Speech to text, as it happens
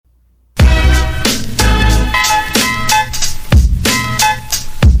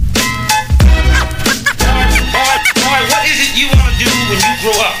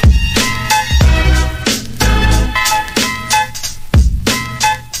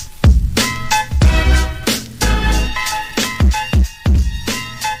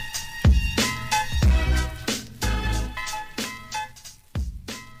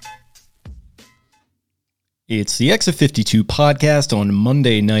It's the Exit 52 podcast on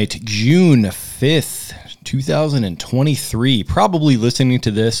Monday night, June 5th, 2023. Probably listening to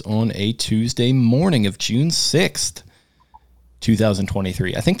this on a Tuesday morning of June 6th,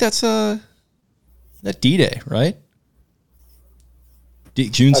 2023. I think that's that D-Day, right?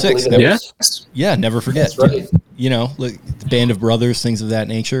 June 6th. Yeah, never forget. That's right. You know, like the band of brothers, things of that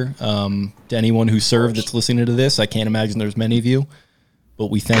nature. To anyone who served that's listening to this, I can't imagine there's many of you, but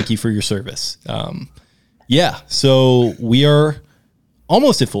we thank you for your service. Yeah, so we are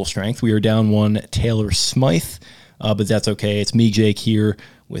almost at full strength. We are down one Taylor Smythe, but that's okay. It's me, Jake, here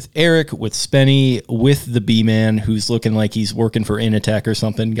with Eric, with Spenny, with the B-Man, who's looking like he's working for Initech or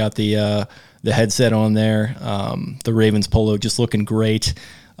something. Got the headset on there. The Ravens polo just looking great.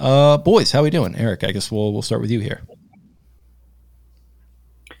 Boys, how we doing? Eric, I guess we'll start with you here.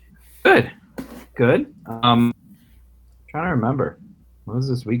 Good. Trying to remember. What was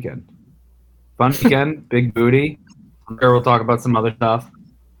this weekend? Fun weekend, big booty. I'm sure we'll talk about some other stuff.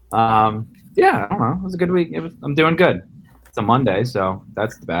 Yeah, I don't know. It was a good week. I'm doing good. It's a Monday, so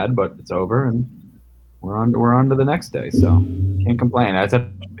that's bad, but it's over, and we're on to the next day, so can't complain. I just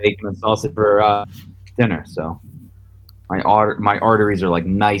had bacon and sausage for dinner, so my arteries are like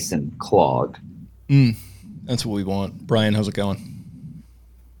nice and clogged. That's what we want. Brian, how's it going?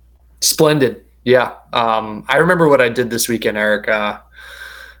 Splendid. Yeah. I remember what I did this weekend, Eric.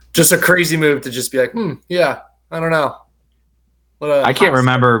 Just a crazy move to just be like, yeah, I don't know. I can't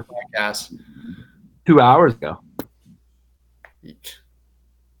remember 2 hours ago. You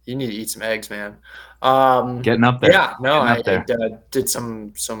need to eat some eggs, man. Getting up there. Yeah, no, I did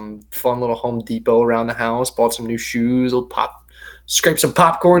some fun little Home Depot around the house, bought some new shoes, scraped some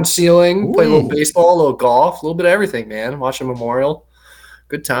popcorn ceiling, played a little baseball, a little golf, a little bit of everything, man. Watching Memorial.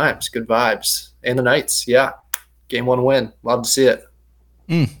 Good times, good vibes. And the Knights, yeah. Game 1 win. Love to see it.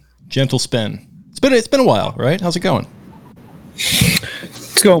 Gentle spin. It's been a while, right? How's it going?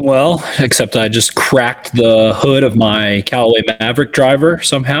 It's going well, except I just cracked the hood of my Callaway Maverick driver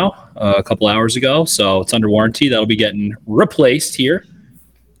somehow a couple hours ago, so it's under warranty. That'll be getting replaced here.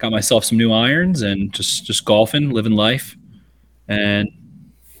 Got myself some new irons and just golfing, living life, and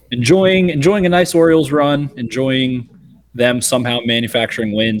enjoying a nice Orioles run, enjoying them somehow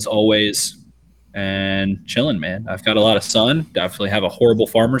manufacturing wins always, and chilling, man. I've got a lot of sun, definitely have a horrible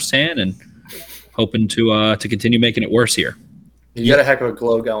farmer's tan, and hoping to continue making it worse here. You got a heck of a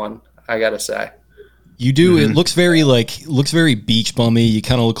glow going, I gotta say. You do. It looks very beach bummy. You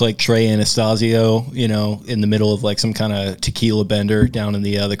kind of look like Trey Anastasio, you know, in the middle of like some kind of tequila bender down in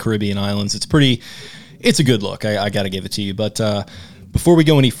the Caribbean islands. It's a good look. I got to give it to you. But before we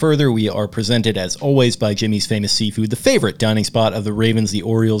go any further, we are presented, as always, by Jimmy's Famous Seafood, the favorite dining spot of the Ravens, the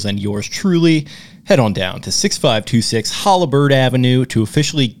Orioles, and yours truly. Head on down to 6526 Hollabird Avenue to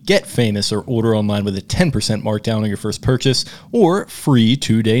officially get famous or order online with a 10% markdown on your first purchase or free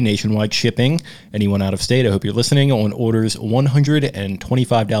 2-day nationwide shipping. Anyone out of state, I hope you're listening, on orders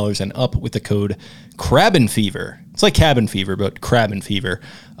 $125 and up with the code CRABBINFEVER. It's like cabin fever, but Crabbin Fever.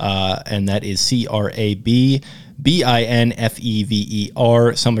 And that is CRABBINFEVER.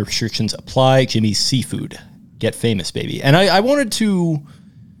 Some restrictions apply. Jimmy's Seafood. Get famous, baby. And I wanted to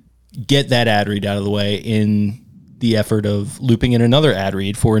get that ad read out of the way in the effort of looping in another ad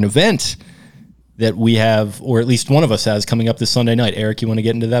read for an event that we have, or at least one of us has, coming up this Sunday night. Eric, you want to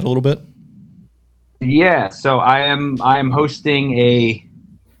get into that a little bit? Yeah, so I am hosting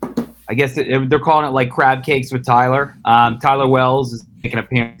I guess they're calling it like crab cakes with Tyler. Tyler Wells is making an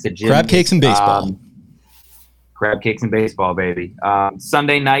appearance at Jim's. Crab cakes and baseball. Crab cakes and baseball, baby.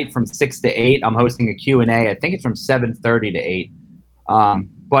 Sunday night from 6 to 8, I'm hosting a Q&A. I think it's from 7:30 to 8.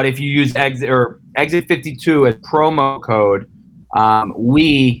 But if you use Exit 52 as promo code,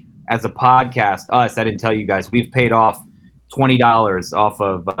 we, as a podcast, I didn't tell you guys, we've paid off $20 off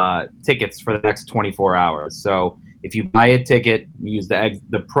of tickets for the next 24 hours. So if you buy a ticket, you use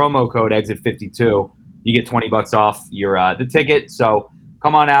the promo code Exit 52, you get $20 off your the ticket. So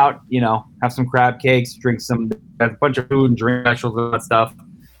come on out, have some crab cakes, drink a bunch of food and drink specials and that stuff.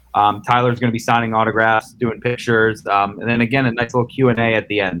 Tyler's going to be signing autographs, doing pictures, and then again a nice little Q&A at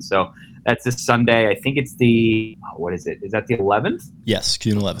the end. So that's this Sunday. I think it's what is it? Is that the 11th? Yes,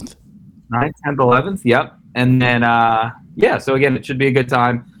 June 11th. 9th, 10th, 11th. Yep. And then so again, it should be a good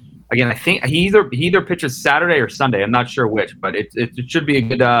time. Again, I think he either pitches Saturday or Sunday. I'm not sure which, but it should be a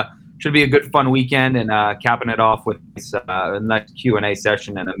good fun weekend, and capping it off with a nice Q&A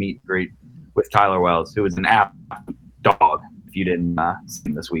session and a meet and greet with Tyler Wells, who is an app dog. If you didn't see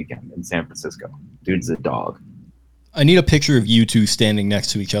him this weekend in San Francisco, dude's a dog. I need a picture of you two standing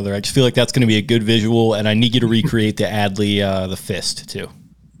next to each other. I just feel like that's going to be a good visual, and I need you to recreate the Adley, the fist too.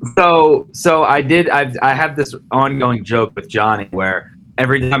 So I have this ongoing joke with Johnny where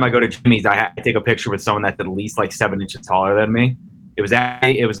every time I go to Jimmy's, I take a picture with someone that's at least like 7 inches taller than me. It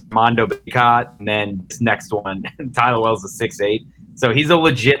was Mondo Bicott, and then this next one, Tyler Wells is 6'8". So he's a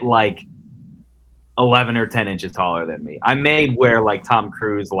legit like 11 or 10 inches taller than me. I may wear like Tom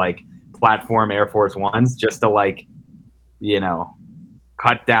Cruise like platform Air Force Ones just to like,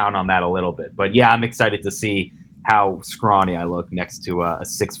 cut down on that a little bit. But yeah, I'm excited to see how scrawny I look next to a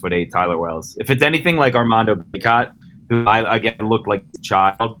 6'8" Tyler Wells. If it's anything like Armando Bicott, who I again look like a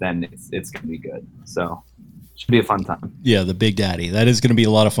child, then it's gonna be good. So should be a fun time. Yeah, the Big Daddy. That is going to be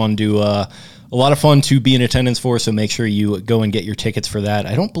a lot of fun to be in attendance for. So make sure you go and get your tickets for that.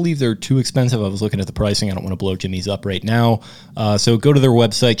 I don't believe they're too expensive. I was looking at the pricing. I don't want to blow Jimmy's up right now. So go to their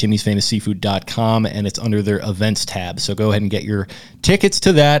website, jimmysfamousseafood.com, and it's under their events tab. So go ahead and get your tickets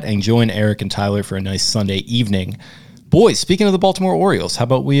to that and join Eric and Tyler for a nice Sunday evening. Boys, speaking of the Baltimore Orioles, how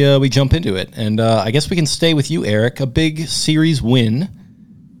about we jump into it? And I guess we can stay with you, Eric. A big series win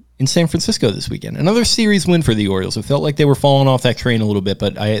in San Francisco this weekend. Another series win for the Orioles. It felt like they were falling off that train a little bit,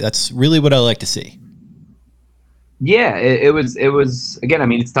 but that's really what I like to see. Yeah, it was again. I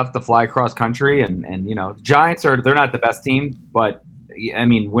mean, it's tough to fly across country, and Giants they're not the best team, but I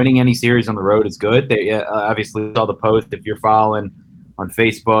mean, winning any series on the road is good. They obviously saw the post. If you're following on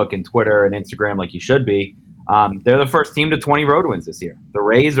Facebook and Twitter and Instagram like you should be, they're the first team to 20 road wins this year. The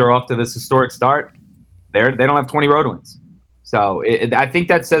Rays are off to this historic start. They don't have 20 road wins. So I think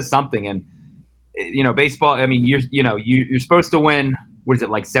that says something. And baseball. I mean, you're supposed to win. What is it,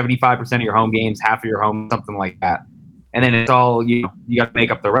 like 75% of your home games, half of your home, something like that. And then it's all you got to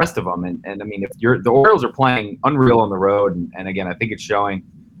make up the rest of them. And I mean, if the Orioles are playing unreal on the road, and again, I think it's showing.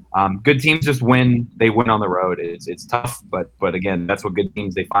 Good teams just win. They win on the road. It's tough, but again, that's what good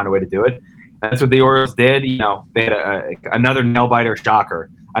teams, they find a way to do it. That's what the Orioles did. They had another nail biter shocker.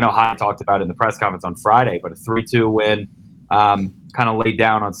 I know Hyde talked about it in the press conference on Friday, but a 3-2 win. Kind of laid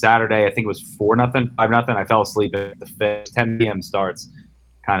down on Saturday. I think it was 4-0, 5-0. I fell asleep at the 5th. 10 p.m. starts.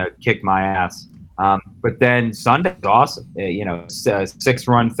 Kind of kicked my ass. But then Sunday was awesome.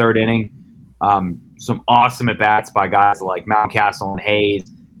 6-run third inning. Some awesome at bats by guys like Mountcastle and Hayes.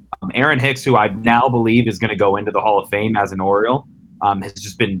 Aaron Hicks, who I now believe is going to go into the Hall of Fame as an Oriole, has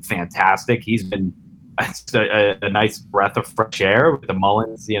just been fantastic. He's been a nice breath of fresh air with the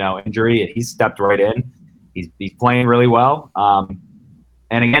Mullins, injury, and he stepped right in. He's playing really well.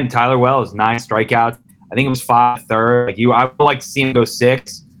 And again, Tyler Wells, 9 strikeouts. I think it was 5 third. I would like to see him go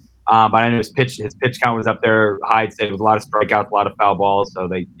 6. But I know his pitch count was up there. Hyde said it was a lot of strikeouts, a lot of foul balls, so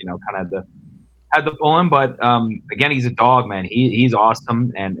they kind of had to pull him. But again, he's a dog, man. He's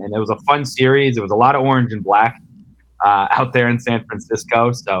awesome, and it was a fun series. It was a lot of orange and black out there in San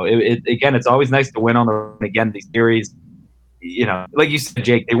Francisco. So again, it's always nice to win on the road. Again, these series, like you said,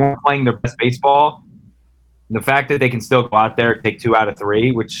 Jake, they weren't playing their best baseball. The fact that they can still go out there, take 2 out of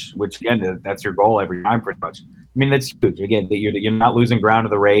 3, which again, that's your goal every time, pretty much. I mean, that's huge. Again, you're not losing ground to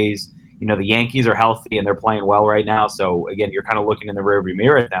the Rays. The Yankees are healthy and they're playing well right now. So again, you're kind of looking in the rearview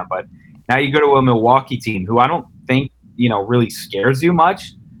mirror at them. But now you go to a Milwaukee team who I don't think really scares you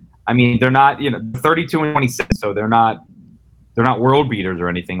much. I mean, they're not 32-26, so they're not world beaters or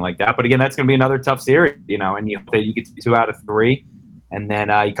anything like that. But again, that's going to be another tough series. And you get 2 out of 3, and then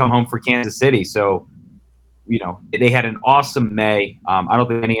you come home for Kansas City. So. They had an awesome May. I don't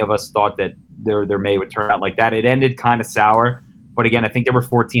think any of us thought that their May would turn out like that. It ended kind of sour, but again, I think they were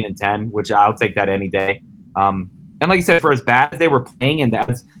 14-10, which I'll take that any day. And like you said, for as bad as they were playing, and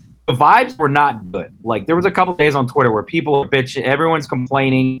the vibes were not good. Like there was a couple days on Twitter where people are bitching, everyone's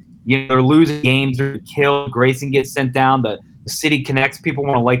complaining. They're losing games, they're killed. Grayson gets sent down. The city connects. People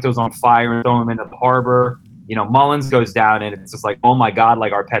want to light those on fire and throw them into the harbor. Mullins goes down, and it's just like, oh my God,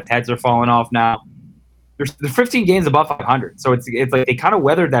 like our pet heads are falling off now. There's 15 games above 500, so it's like they kind of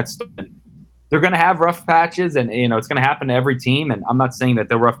weathered that storm. They're going to have rough patches, and it's going to happen to every team. And I'm not saying that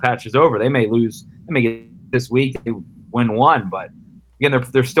their rough patch is over. They may lose. They may get this week. They win 1, but again,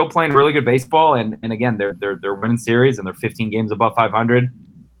 they're still playing really good baseball. And again, they're winning series, and they're 15 games above 500,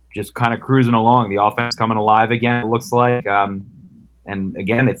 just kind of cruising along. The offense coming alive again. It looks like. And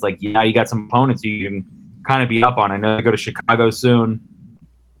again, it's like you got some opponents you can kind of be up on. I know they go to Chicago soon.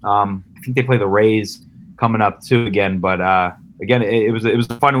 I think they play the Rays coming up too again, but again, it was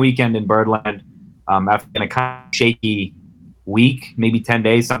a fun weekend in Birdland after a kind of shaky week, maybe 10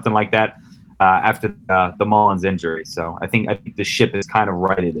 days, something like that, after the Mullins injury. So I think the ship has kind of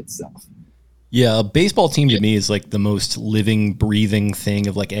righted itself. Yeah, a baseball team to me is like the most living, breathing thing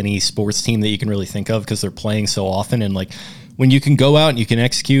of like any sports team that you can really think of because they're playing so often. And like when you can go out and you can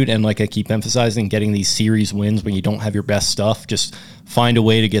execute, and like I keep emphasizing, getting these series wins when you don't have your best stuff, just find a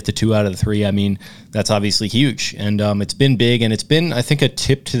way to get the 2 out of the 3. I mean, that's obviously huge. And it's been big, and it's been, I think, a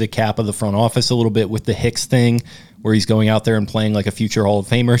tip to the cap of the front office a little bit with the Hicks thing, where he's going out there and playing like a future Hall of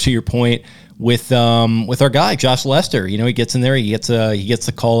Famer, to your point, with our guy, Josh Lester. You know, he gets in there, he gets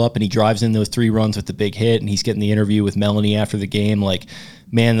the call up, and he drives in those 3 runs with the big hit, and he's getting the interview with Melanie after the game. Like,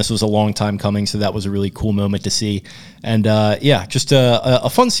 man, this was a long time coming, so that was a really cool moment to see. And just a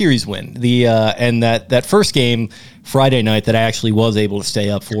fun series win. And that first game Friday night that I actually was able to stay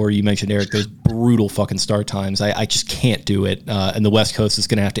up for, you mentioned, Eric, those brutal fucking start times. I just can't do it. And the West Coast is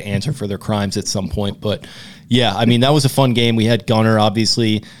going to have to answer for their crimes at some point. But yeah, I mean, that was a fun game. We had Gunner,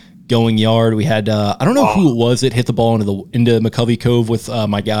 obviously, going yard. We had, I don't know who it was that hit the ball into McCovey Cove with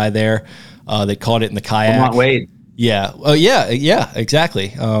my guy there. That caught it in the kayak. Lamont Wade. Yeah. Oh, yeah, exactly.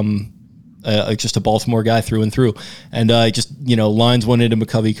 Just a Baltimore guy through and through. And lines one into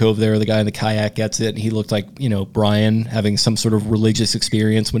McCovey Cove there. The guy in the kayak gets it. And he looked like, Brian having some sort of religious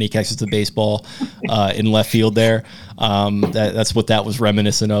experience when he catches the baseball in left field there. That's what that was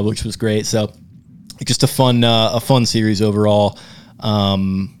reminiscent of, which was great. So just a fun series overall.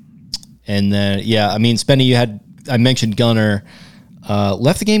 And then, I mean, Spenny, I mentioned Gunner.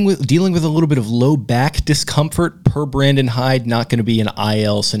 Left the game dealing with a little bit of low back discomfort per Brandon Hyde, not going to be an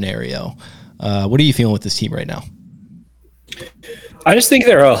IL scenario. What are you feeling with this team right now? I just think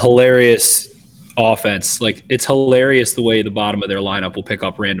they're a hilarious offense. Like, it's hilarious the way the bottom of their lineup will pick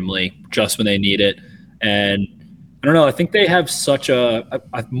up randomly just when they need it. And I don't know, I think they have such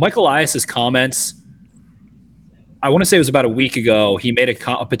Michael Elias's comments. I want to say it was about a week ago. He made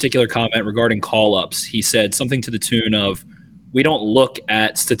a particular comment regarding call-ups. He said something to the tune of, we don't look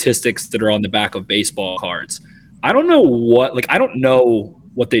at statistics that are on the back of baseball cards. I don't know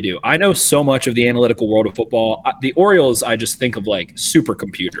what they do. I know so much of the analytical world of football. The Orioles, I just think of like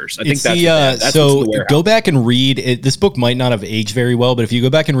supercomputers. I think that's so go back and read it. This book might not have aged very well, but if you go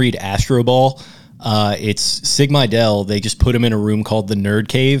back and read Astro Ball, it's Sig Mejdal. They just put him in a room called the Nerd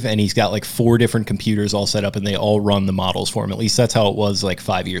Cave, and he's got like 4 different computers all set up, and they all run the models for him. At least that's how it was like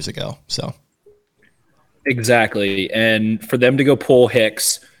 5 years ago. So. Exactly. And for them to go pull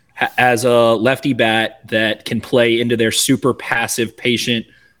Hicks as a lefty bat that can play into their super passive, patient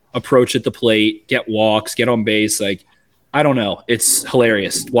approach at the plate, get walks, get on base, like, I don't know. It's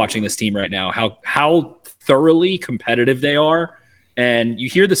hilarious watching this team right now, how thoroughly competitive they are. And you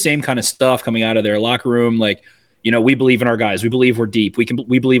hear the same kind of stuff coming out of their locker room. Like, we believe in our guys. We believe we're deep.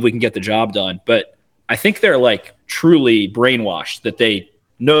 We believe we can get the job done. But I think they're like truly brainwashed that they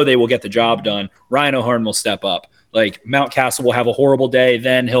know they will get the job done. Ryan O'Hearn will step up. Like, Mountcastle will have a horrible day.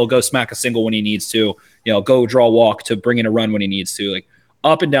 Then he'll go smack a single when he needs to, go draw a walk to bring in a run when he needs to. Like,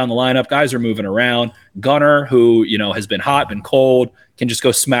 up and down the lineup, guys are moving around. Gunner, who, has been hot, been cold, can just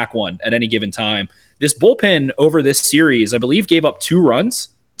go smack one at any given time. This bullpen over this series, I believe, gave up 2 runs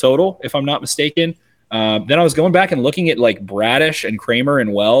total, if I'm not mistaken. Then I was going back and looking at like Bradish and Kramer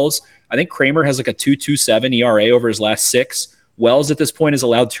and Wells. I think Kramer has like a 2.27 ERA over his last 6. Wells at this point has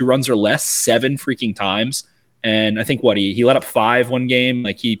allowed 2 runs or less 7 freaking times. And I think he let up 5 one game.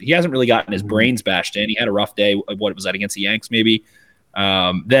 Like, he hasn't really gotten his brains bashed in. He had a rough day. What was that, against the Yanks maybe?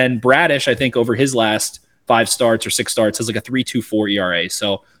 Then Bradish, I think over his last 5 starts or 6 starts has like a 3.24 ERA.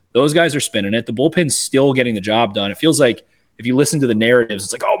 So those guys are spinning it. The bullpen's still getting the job done. It feels like if you listen to the narratives,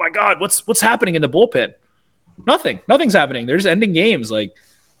 it's like, oh my God, what's happening in the bullpen? Nothing's happening. They're just ending games. Like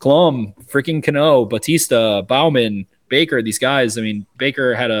Klum, freaking Cano, Batista, Bauman, Baker, these guys. I mean,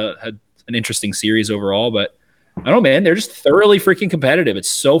 Baker had an interesting series overall, but I don't know, man. They're just thoroughly freaking competitive. It's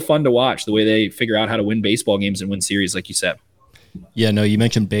so fun to watch the way they figure out how to win baseball games and win series, like you said. Yeah, no, you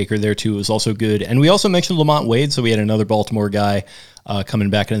mentioned Baker there too. It was also good. And we also mentioned Lamont Wade, so we had another Baltimore guy coming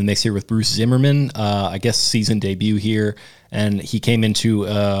back into the mix here with Bruce Zimmerman, I guess season debut here. And he came into,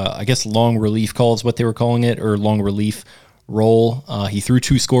 I guess, long relief call is what they were calling it, or long relief role. He threw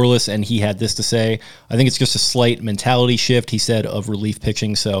 2 scoreless, and he had this to say: I think it's just a slight mentality shift, he said, of relief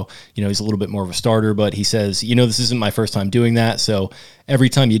pitching. So, he's a little bit more of a starter, but he says, this isn't my first time doing that. So every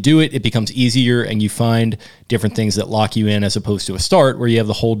time you do it, it becomes easier, and you find different things that lock you in, as opposed to a start where you have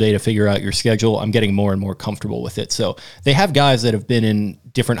the whole day to figure out your schedule. I'm getting more and more comfortable with it. So they have guys that have been in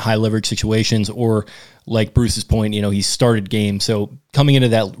different high leverage situations, or like Bruce's point, he started games. So coming into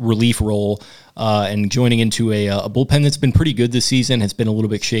that relief role and joining into a bullpen that's been pretty good this season, has been a little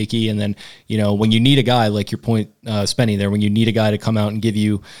bit shaky. And then, when you need a guy, like your point, Spenny there, when you need a guy to come out and give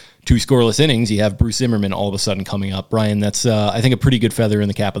you 2 scoreless innings, you have Bruce Zimmerman all of a sudden coming up. Brian, that's, I think, a pretty good feather in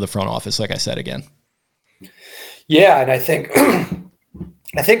the cap of the front office, like I said again. Yeah, and I think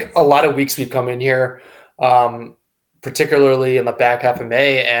I think a lot of weeks we've come in here, particularly in the back half of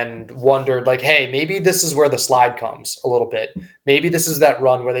May, and wondered like, hey, maybe this is where the slide comes a little bit. Maybe this is that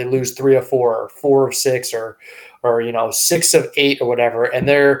run where they lose 3 of 4 or 4 of 6 or 6 of 8 or whatever. And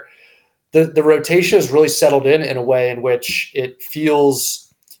the rotation is really settled in a way in which it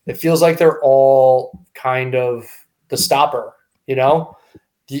feels like they're all kind of the stopper,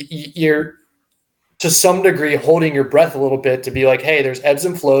 you're to some degree holding your breath a little bit to be like, hey, there's ebbs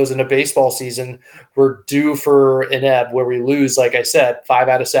and flows in a baseball season. We're due for an ebb where we lose, like I said, 5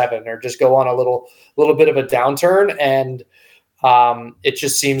 out of 7, or just go on a little bit of a downturn. And it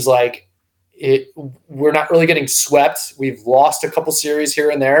just seems like we're not really getting swept. We've lost a couple series here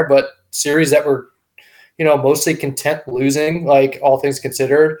and there, but series that we're, mostly content losing, like all things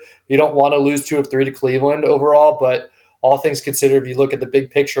considered. You don't want to lose 2 of 3 to Cleveland overall, but all things considered, if you look at the big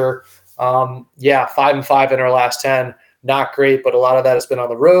picture, 5-5 in our last 10, not great, but a lot of that has been on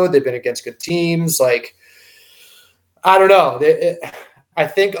the road. They've been against good teams. Like, I don't know. I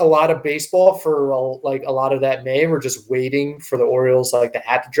think a lot of baseball for a lot of that May, we're just waiting for the Orioles, like the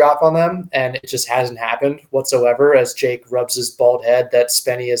hat to drop on them. And it just hasn't happened whatsoever, as Jake rubs his bald head that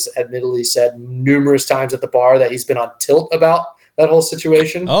Spenny has admittedly said numerous times at the bar that he's been on tilt about that whole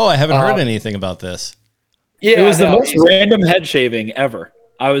situation. Oh, I haven't heard anything about this. Yeah, it was the most random head shaving ever.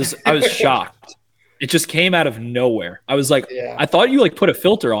 I was shocked. It just came out of nowhere. I was like, I thought you put a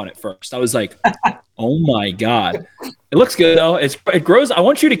filter on it first. I was like, oh my God. It looks good though. It grows. I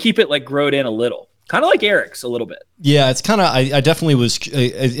want you to keep it growed in a little. Kind of like Eric's a little bit. Yeah, it's kind of, I definitely was,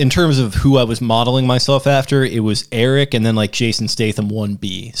 in terms of who I was modeling myself after, it was Eric and then Jason Statham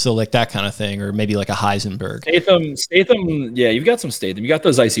 1B. So that kind of thing, or maybe a Heisenberg. Statham, yeah, you've got some Statham. You got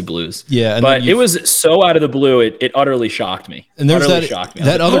those icy blues. Yeah. But it was so out of the blue, it utterly shocked me. And there's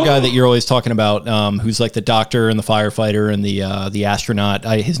that other guy that you're always talking about, who's the doctor and the firefighter and the astronaut.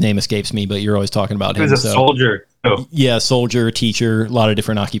 His name escapes me, but you're always talking about him. He was a soldier. Oh. Yeah, soldier, teacher, a lot of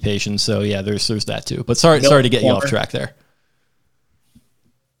different occupations. So yeah, there's that too. But sorry to get you off track there.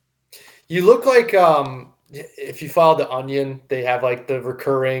 You look like if you follow The Onion, they have the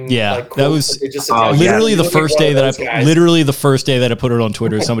recurring. Yeah, that was literally the first day that the first day that I put it on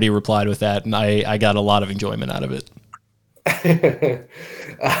Twitter. Somebody replied with that, and I got a lot of enjoyment out of it.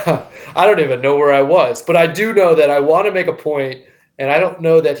 I don't even know where I was, but I do know that I want to make a point, and I don't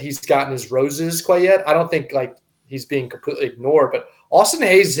know that he's gotten his roses quite yet. I don't think he's being completely ignored, but Austin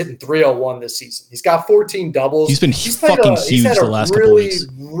Hayes is hitting 301 this season. He's got 14 doubles. He's been fucking huge the last couple weeks.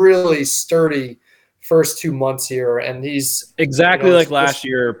 Really sturdy first 2 months here, and he's exactly like last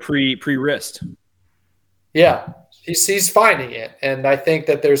year pre-wrist. Yeah, he's finding it, and I think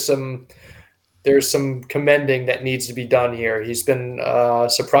that there's some commending that needs to be done here. He's been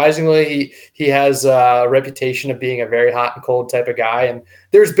surprisingly, he has a reputation of being a very hot and cold type of guy, and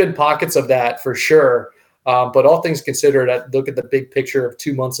there's been pockets of that for sure. But all things considered, I look at the big picture of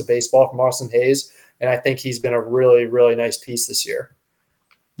 2 months of baseball from Austin Hayes, and I think he's been a really, really nice piece this year.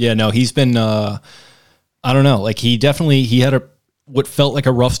 Yeah, no, he's been, I don't know, he had what felt like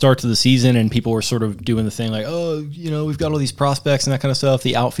a rough start to the season, and people were sort of doing the thing we've got all these prospects and that kind of stuff,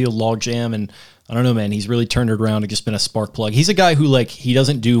 the outfield logjam, and I don't know, man, he's really turned it around and just been a spark plug. He's a guy who he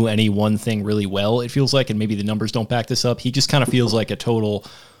doesn't do any one thing really well, it feels like, and maybe the numbers don't back this up. He just kind of feels like a total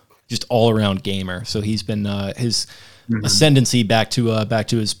just all-around gamer. So he's been his ascendancy back to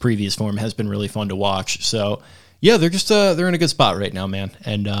his previous form has been really fun to watch. So yeah, they're just they're in a good spot right now, man.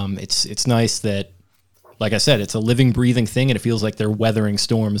 And it's nice that, like I said, it's a living, breathing thing, and it feels like they're weathering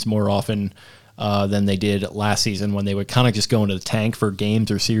storms more often than they did last season when they would kind of just go into the tank for games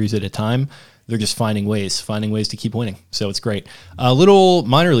or series at a time. They're just finding ways to keep winning. So it's great. A little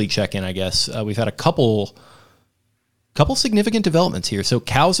minor league check-in, I guess. We've had a couple significant developments here. So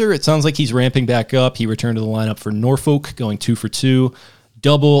Cowser, it sounds like he's ramping back up. He returned to the lineup for Norfolk, going 2 for 2.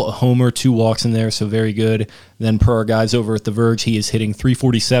 Double, a homer, 2 walks in there, so very good. Then per our guys over at The Verge, he is hitting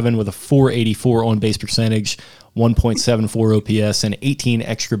 .347 with a .484 on-base percentage, 1.74 OPS, and 18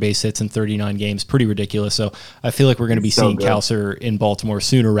 extra base hits in 39 games. Pretty ridiculous. So I feel like we're going to be seeing Cowser in Baltimore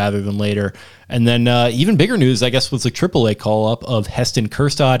sooner rather than later. And then even bigger news, I guess, was the AAA call-up of Heston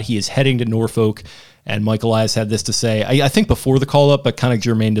Kjerstad. He is heading to Norfolk, and Mike Elias had this to say, I think before the call-up, but kind of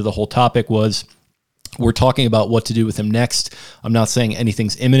germane to the whole topic, was we're talking about what to do with him next. I'm not saying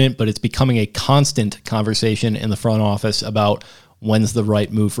anything's imminent, but it's becoming a constant conversation in the front office about when's the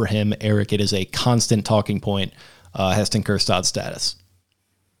right move for him. Eric, it is a constant talking point, Heston Kjerstad's status.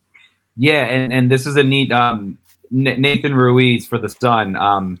 Yeah, and this is a neat Nathan Ruiz for The Sun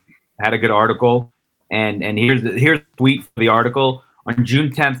had a good article, and here's the tweet for the article. On June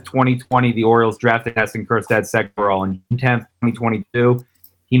 10th, 2020, the Orioles drafted Heston Kjerstad second overall. On June 10th, 2022,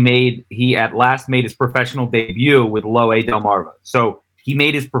 he at last made his professional debut with Low A Delmarva. So he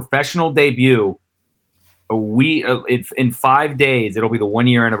made his professional debut in 5 days. It'll be the 1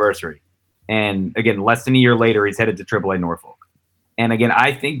 year anniversary. And again, less than a year later, he's headed to AAA Norfolk. And again,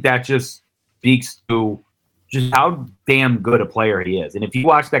 I think that just speaks to just how damn good a player he is. And if you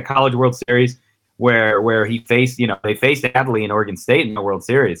watch that College World Series where he faced, they faced Adley in Oregon State in the World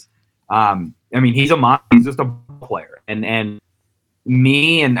Series. I mean, he's just a player. And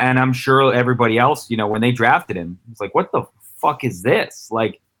me and I'm sure everybody else, when they drafted him, it's like, what the fuck is this?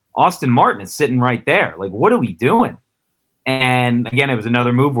 Like, Austin Martin is sitting right there. Like, what are we doing? And again, it was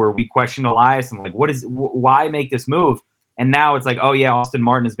another move where we questioned Elias and like, why make this move? And now it's like, oh yeah, Austin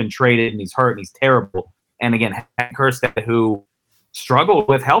Martin has been traded and he's hurt and he's terrible. And again, Kjerstad, who struggled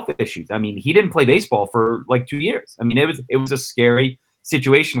with health issues. I mean, he didn't play baseball for like 2 years. I mean, it was a scary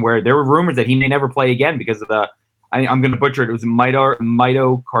situation where there were rumors that he may never play again because of I'm going to butcher it. It was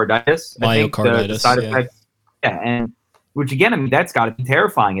myocarditis. Myocarditis. The side effects. Yeah. And which again, I mean, that's got to be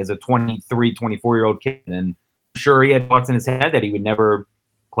terrifying as a 23, 24-year-old kid. And I'm sure he had thoughts in his head that he would never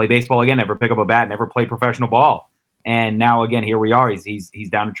play baseball again, never pick up a bat, never play professional ball. And now again, here we are. He's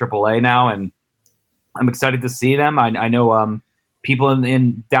down to AAA now, and I'm excited to see them. I know people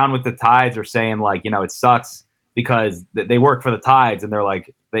in down with the Tides are saying like, it sucks because they work for the Tides, and they're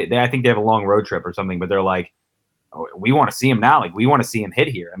like, I think they have a long road trip or something, but they're like, oh, we want to see him now. Like, we want to see him hit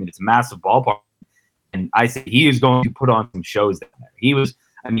here. I mean, it's a massive ballpark. And I say he is going to put on some shows down there. He's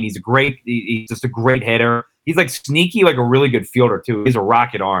just a great hitter. He's like sneaky, like a really good fielder too. He's a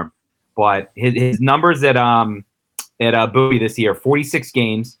rocket arm. But his numbers at Bowie this year, 46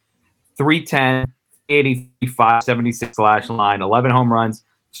 games, 310, 85, 76 slash line, 11 home runs,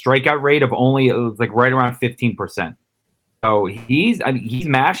 strikeout rate of only like right around 15%. So he's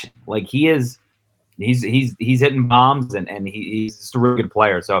mashing. Like he's hitting bombs and he's just a really good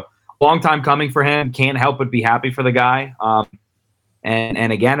player. So long time coming for him. Can't help but be happy for the guy.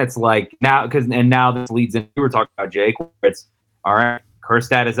 And again, it's like now now this leads into we were talking about Jake. Where it's all right.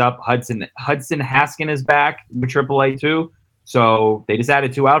 Kjerstad is up. Hudson Haskin is back with AAA too. So they just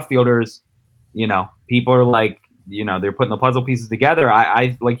added 2 outfielders. People are like, they're putting the puzzle pieces together.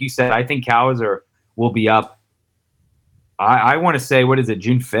 I like you said, I think Cowser will be up. I want to say, what is it,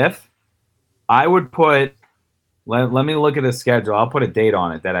 June 5th? I would put. Let me look at the schedule. I'll put a date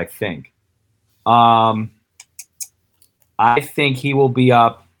on it that I think. I think he will be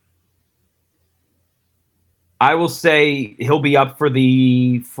up. I will say he'll be up for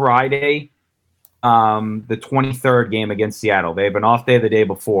the Friday, the 23rd game against Seattle. They have an off day the day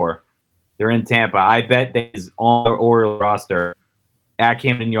before. They're in Tampa. I bet that is on the Orioles roster at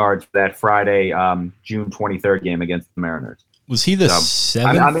Camden Yards for that Friday, June 23rd game against the Mariners. Was he the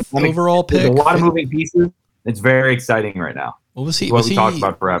 7th overall pick? There's a lot of moving pieces. It's very exciting right now. What was he? What we talked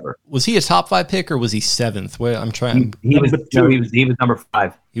about forever. Was he a top 5 pick or was he 7th? Where I'm trying. He was number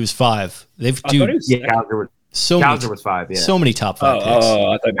 5. He was 5. Kowser was 5. Yeah, so many top 5 picks.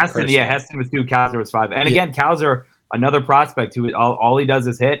 Heston was 2. Kowser was 5. And again, Kowser, another prospect who all he does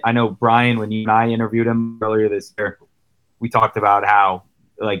is hit. I know Brian, when you and I interviewed him earlier this year, we talked about how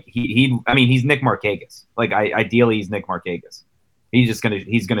like he's Nick Markakis. Like ideally he's Nick Markakis. He's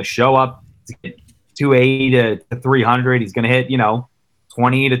gonna show up. 280 to 300. He's going to hit,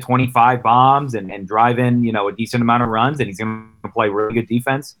 20 to 25 bombs and drive in, a decent amount of runs. And he's going to play really good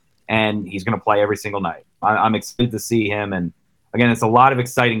defense. And he's going to play every single night. I'm excited to see him. And again, it's a lot of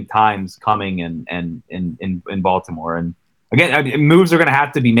exciting times coming in Baltimore. And again, moves are going to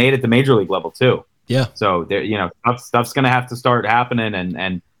have to be made at the major league level too. Yeah. So there, stuff's going to have to start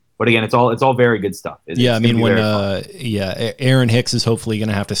happening. But again, it's all very good stuff. Aaron Hicks is hopefully going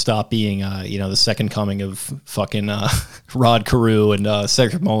to have to stop being, the second coming of fucking Rod Carew, and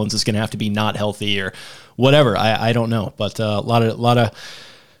Cedric Mullins is going to have to be not healthy or whatever. I don't know, but a lot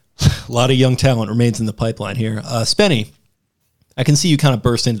of young talent remains in the pipeline here. Spenny, I can see you kind of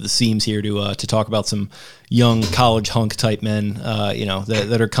burst into the seams here to talk about some young college hunk type men,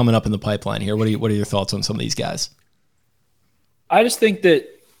 that are coming up in the pipeline here. What are your thoughts on some of these guys? I just think that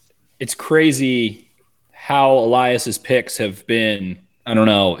it's crazy how Elias's picks have been. I don't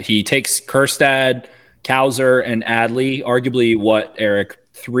know. He takes Kjerstad, Cowser, and Adley, arguably what, Eric,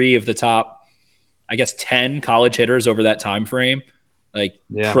 3 of the top, I guess, 10 college hitters over that time frame. Like,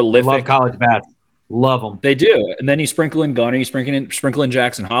 prolific. Love college bats. Love them. They do. And then you sprinkle in Gunnar, you sprinkle in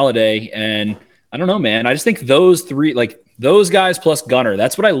Jackson Holiday, and I don't know, man. I just think those 3, like those guys plus Gunnar,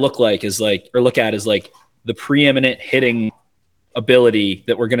 that's what I look at as like the preeminent hitting ability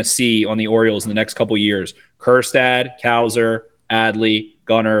that we're going to see on the Orioles in the next couple years. Kjerstad, Cowser, Adley,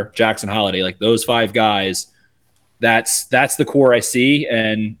 Gunnar, Jackson Holiday, like those 5 guys That's the core I see,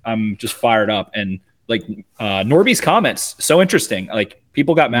 and I'm just fired up. And like Norby's comments, so interesting. Like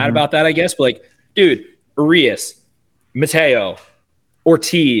people got mad about that, I guess, but like, dude, Urias, Mateo,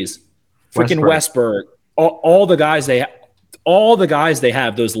 Ortiz, freaking Westberg, all the guys they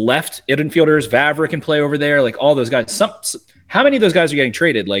have, those left infielders, Vavra can play over there, like all those guys. How many of those guys are getting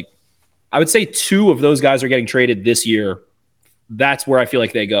traded? Like, I would say 2 of those guys are getting traded this year. That's where I feel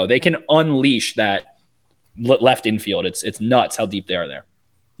like they go. They can unleash that left infield. It's nuts how deep they are there.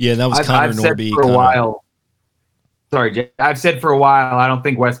 Yeah, that was Connor Norby. For a while. Sorry, Jay. I've said for a while, I don't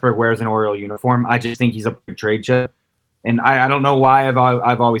think Westberg wears an Oriole uniform. I just think he's a trade chip. And I don't know why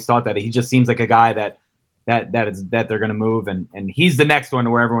I've always thought that. He just seems like a guy that they're going to move, and he's the next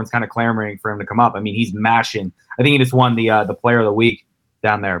one where everyone's kind of clamoring for him to come up. I mean, he's mashing. I think he just won the Player of the Week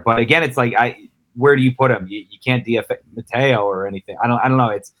down there. But again, it's like where do you put him? You can't DFA Mateo or anything. I don't know.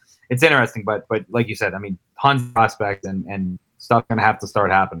 It's interesting, but like you said, I mean, tons of prospects and stuff going to have to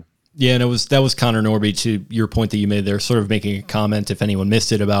start happening. Yeah, and that was Connor Norby, to your point that you made there, sort of making a comment, if anyone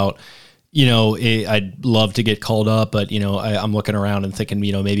missed it, about, I'd love to get called up, but, I'm looking around and thinking,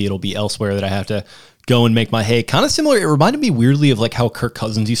 maybe it'll be elsewhere that I have to go and make my hay. Kind of similar. It reminded me weirdly of like how Kirk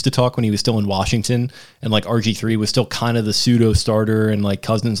Cousins used to talk when he was still in Washington, and like RG3 was still kind of the pseudo starter, and like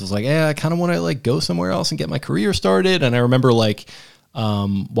Cousins was like, yeah, I kind of want to like go somewhere else and get my career started. And I remember like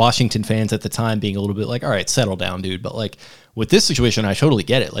Washington fans at the time being a little bit like, all right, settle down, dude. But like with this situation, I totally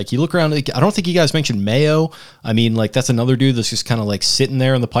get it. Like you look around, like, I don't think you guys mentioned Mayo. I mean, like that's another dude that's just kind of like sitting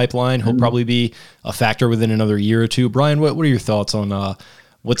there in the pipeline. He'll probably be a factor within another year or two. Brian, what are your thoughts on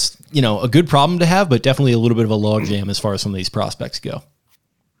what's, a good problem to have, but definitely a little bit of a logjam as far as some of these prospects go?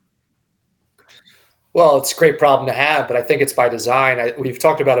 Well, it's a great problem to have, but I think it's by design. We've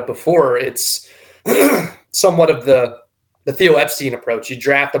talked about it before. It's somewhat of the Theo Epstein approach. You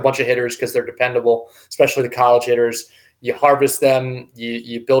draft a bunch of hitters because they're dependable, especially the college hitters. You harvest them,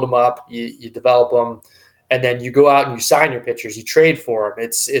 you build them up, you develop them, and then you go out and you sign your pitchers. You trade for them.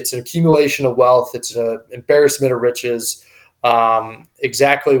 It's an accumulation of wealth. It's an embarrassment of riches.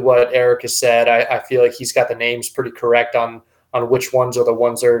 Exactly what Eric has said. I feel like he's got the names pretty correct on which ones are the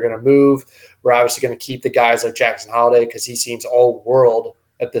ones that are going to move. We're obviously going to keep the guys like Jackson Holliday because he seems all world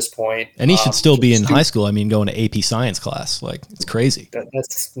at this point. And he should still be in high school. I mean, going to AP science class. Like, it's crazy.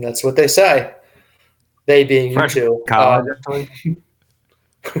 That's what they say. They being you two.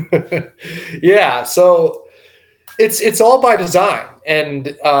 Yeah, so it's all by design.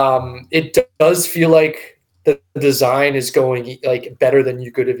 And it does feel like the design is going like better than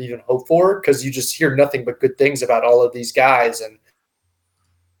you could have even hoped for, because you just hear nothing but good things about all of these guys. And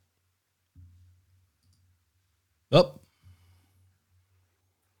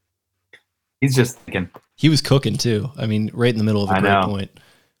he's just thinking. He was cooking too. I mean, right in the middle of a great point.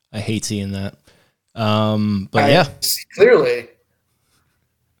 I hate seeing that. But clearly.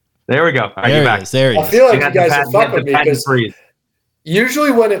 There we go. There he is. There he is. I feel like you guys are fucking with me because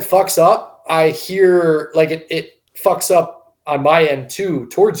usually when it fucks up, I hear like it fucks up on my end too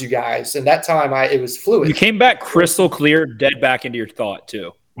towards you guys, and that time it was fluid. You came back crystal clear, dead back into your thought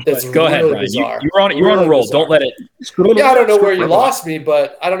too. That's go ahead, Ryan. You're on a roll. Bizarre. Don't let it. Yeah, I don't know where you lost me,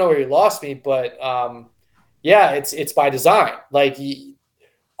 but yeah, it's by design. Like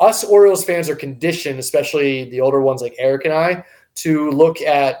us Orioles fans are conditioned, especially the older ones like Eric and I, to look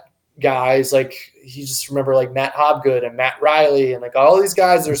at guys like, you just remember like Matt Hobgood and Matt Riley and like all these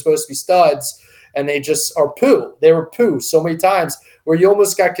guys that are supposed to be studs, and they just are poo. They were poo so many times where you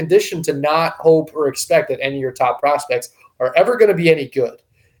almost got conditioned to not hope or expect that any of your top prospects are ever going to be any good.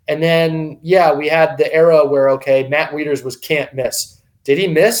 And then, we had the era where, okay, Matt Wieters was can't miss. Did he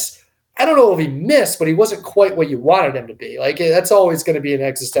miss? I don't know if he missed, but he wasn't quite what you wanted him to be. Like, that's always going to be an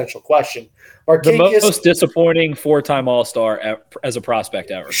existential question. The most disappointing 4-time All-Star as a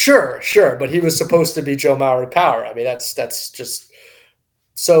prospect ever. Sure. But he was supposed to be Joe Mauer Power. I mean, that's just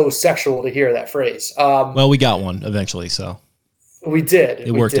so sexual to hear that phrase. Well, we got one eventually, so. We did.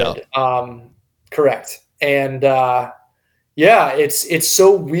 It worked out. Correct. And, it's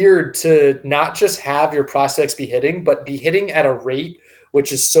so weird to not just have your prospects be hitting, but be hitting at a rate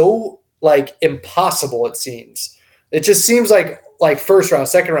which is so like impossible. It seems. It just seems like first round,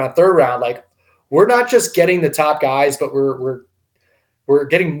 second round, third round. Like we're not just getting the top guys, but we're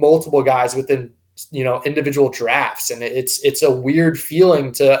getting multiple guys within individual drafts, and it's a weird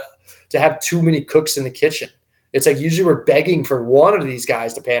feeling to have too many cooks in the kitchen. It's like usually we're begging for one of these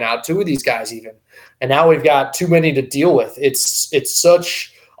guys to pan out, two of these guys even. And now we've got too many to deal with. It's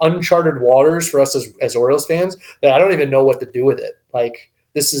such uncharted waters for us as Orioles fans that I don't even know what to do with it. Like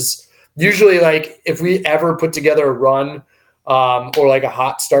this is usually like if we ever put together a run or like a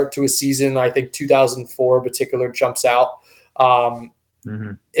hot start to a season. I think 2004 in particular jumps out.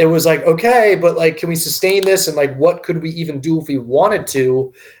 It was like, okay, but like, can we sustain this? And like, what could we even do if we wanted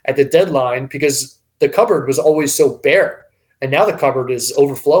to at the deadline? Because the cupboard was always so bare, and now the cupboard is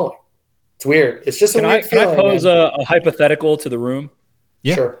overflowing. It's weird. It's just Can I pose a hypothetical to the room?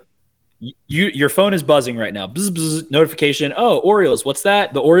 Yeah. Sure. Your phone is buzzing right now. Bzz, bzz, notification. Oh, Orioles. What's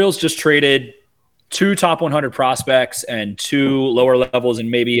that? The Orioles just traded 2 top 100 prospects and 2 lower levels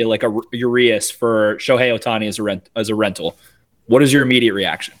and maybe like a Urias for Shohei Ohtani as a rental. What is your immediate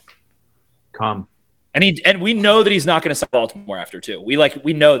reaction? Come. And we know that he's not going to sell Baltimore after 2. We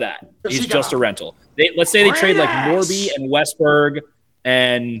know that he's just a rental. Let's say they trade like Norby and Westberg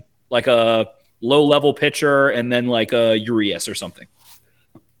and like a low level pitcher and then like a Urias or something.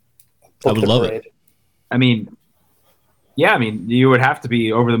 I would love it. I mean, yeah, I mean, you would have to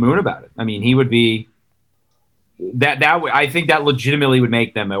be over the moon about it. I mean, he would be that. I think that legitimately would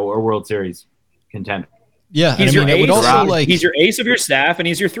make them a World Series contender. Yeah, he's your ace. Would also, he's your ace of your staff, and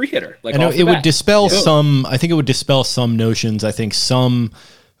he's your 3-hitter. Like, I know it would dispel some. I think it would dispel some notions. I think some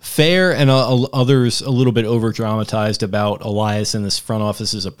fair and others a little bit over dramatized about Elias and this front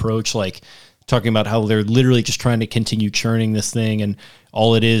office's approach, like talking about how they're literally just trying to continue churning this thing, and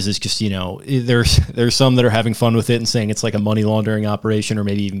all it is just, there's some that are having fun with it and saying it's like a money laundering operation, or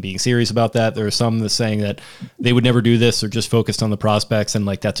maybe even being serious about that. There are some that's saying that they would never do this or just focused on the prospects, and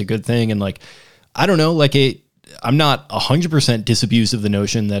like that's a good thing. And like, I don't know, like I'm not 100% disabused of the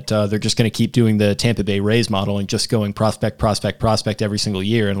notion that they're just going to keep doing the Tampa Bay Rays model and just going prospect every single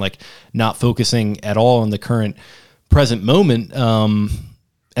year and like not focusing at all on the current present moment.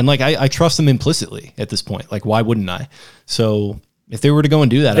 And like, I trust them implicitly at this point. Like, why wouldn't I? So if they were to go and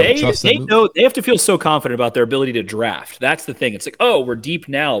do that, I would trust them. They have to feel so confident about their ability to draft. That's the thing. It's like, oh, we're deep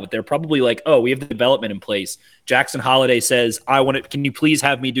now, but they're probably like, oh, we have the development in place. Jackson Holiday says, can you please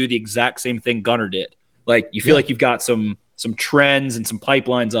have me do the exact same thing Gunnar did? Like, you feel like you've got some trends and some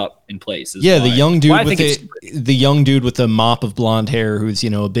pipelines up in place. Yeah, the young dude with the mop of blonde hair who's,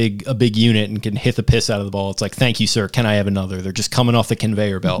 a big unit and can hit the piss out of the ball. It's like, thank you, sir. Can I have another? They're just coming off the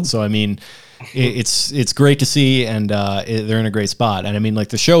conveyor belt. So, I mean, it's great to see, and they're in a great spot. And I mean, like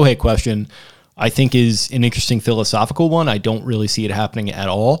the Shohei question, I think is an interesting philosophical one. I don't really see it happening at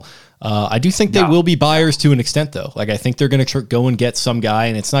all. I do think they will be buyers to an extent, though. Like, I think they're going to go and get some guy,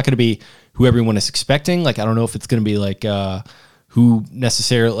 and it's not going to be who everyone is expecting. Like, I don't know if it's going to be like who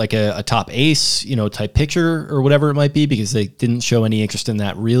necessarily like a top ace, type pitcher or whatever it might be, because they didn't show any interest in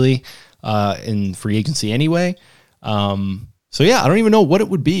that really in free agency anyway. So yeah, I don't even know what it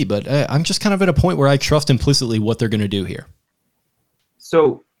would be, but I'm just kind of at a point where I trust implicitly what they're going to do here.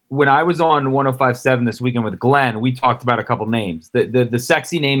 So when I was on 105.7 this weekend with Glenn, we talked about a couple names. The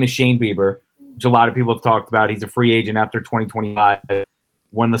sexy name is Shane Bieber, which a lot of people have talked about. He's a free agent after 2025,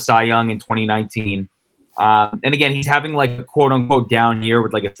 won the Cy Young in 2019. And again, he's having like a quote unquote down year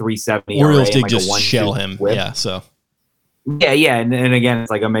with like a 3.70. Orioles did like just shell him. Whip. Yeah. So. Yeah. And again,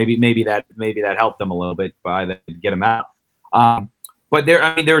 it's like maybe that helped them a little bit by to get him out. But there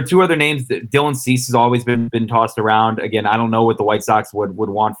are 2 other names that Dylan Cease has always been tossed around. Again, I don't know what the White Sox would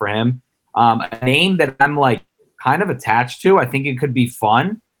want for him. A name that I'm like kind of attached to. I think it could be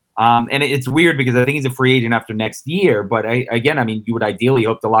fun. And it's weird because I think he's a free agent after next year. But you would ideally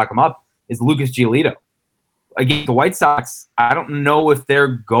hope to lock him up. Is Lucas Giolito. Again, the White Sox, I don't know if they're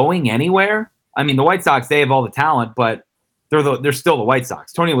going anywhere. I mean, the White Sox, they have all the talent, but they're still the White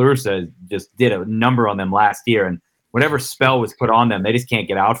Sox. Tony La Russa just did a number on them last year, and whatever spell was put on them, they just can't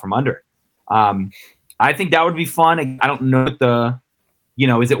get out from under it. I think that would be fun. I don't know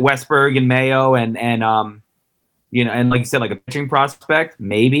what is it Westberg and Mayo and and like you said, like a pitching prospect,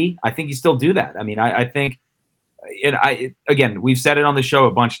 maybe. I think you still do that. I mean, I think again, we've said it on the show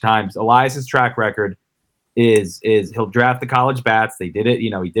a bunch of times. Elias's track record is he'll draft the college bats. They did it, he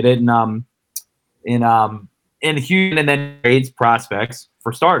did it in Houston, and then trades prospects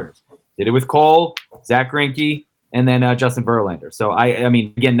for starters. Did it with Cole, Zach Greinke, and then Justin Verlander. So I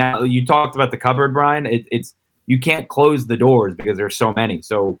mean, again, now you talked about the cupboard, Brian. It's you can't close the doors because there's so many.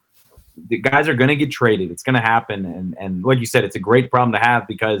 So the guys are going to get traded. It's going to happen, and like you said, it's a great problem to have,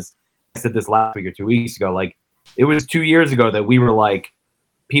 because I said this last week or 2 weeks ago. Like, it was 2 years ago that we were like,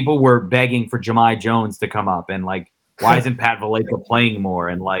 people were begging for Jahmai Jones to come up, and like, why isn't Pat Vallejo playing more?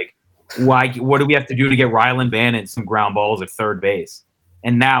 And like, what do we have to do to get Rylan Bannon some ground balls at third base?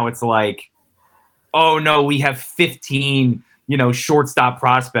 And now it's like, oh no, we have 15, shortstop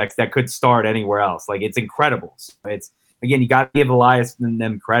prospects that could start anywhere else. Like, it's incredible. It's, again, you got to give Elias and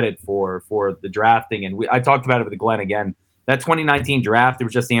them credit for the drafting. And I talked about it with Glenn again. That 2019 draft, it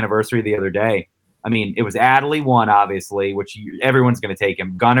was just the anniversary the other day. I mean, it was Adley 1, obviously, which everyone's going to take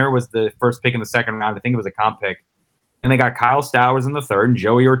him. Gunnar was the first pick in the second round. I think it was a comp pick. And they got Kyle Stowers in the third and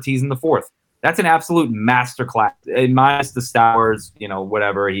Joey Ortiz in the fourth. That's an absolute masterclass. Minus the Stowers,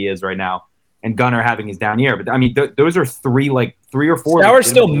 whatever he is right now, and Gunnar having his down year. But I mean, those are three or four. Stowers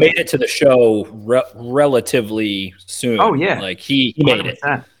still made it to the show relatively soon. Oh yeah, like he made it.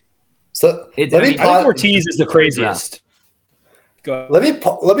 So I think Ortiz is the craziest. Let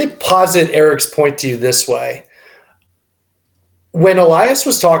me posit Eric's point to you this way. When Elias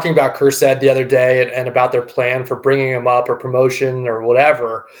was talking about Kjerstad the other day and about their plan for bringing him up or promotion or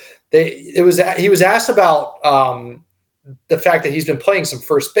whatever, he was asked about the fact that he's been playing some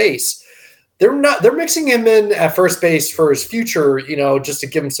first base. They're mixing him in at first base for his future, just to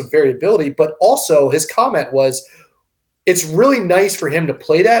give him some variability. But also his comment was, it's really nice for him to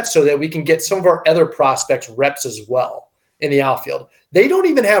play that so that we can get some of our other prospects reps as well in the outfield. They don't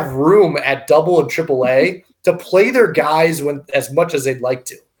even have room at double and triple A to play their guys as much as they'd like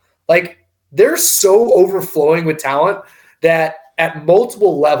to. Like, they're so overflowing with talent that at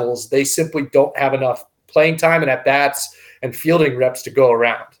multiple levels, they simply don't have enough playing time and at-bats and fielding reps to go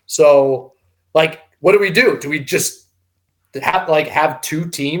around. So, what do? Do we just have two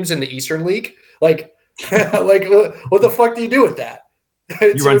teams in the Eastern League? What the fuck do you do with that?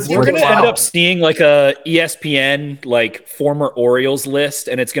 We're going to end up seeing a ESPN former Orioles list,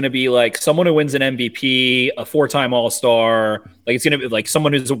 and it's going to be someone who wins an MVP, a 4-time All-Star. It's going to be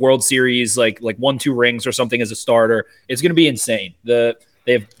someone who's a World Series, won 2 rings or something as a starter. It's going to be insane.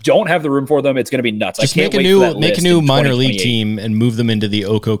 They don't have the room for them. It's going to be nuts. Just make a new minor league team and move them into the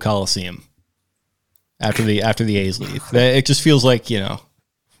Oko Coliseum after the A's leave. It just feels like,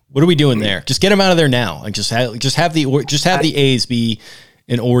 what are we doing there? Just get them out of there now. Just have the A's be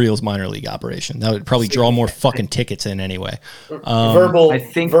an Orioles minor league operation. That would probably draw more fucking tickets in anyway. Verbal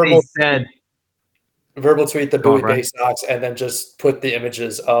tweet the Bowie Bay Sox and then just put the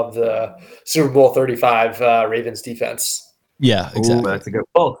images of the Super Bowl 35 Ravens defense. Yeah, exactly. Ooh, that's a good.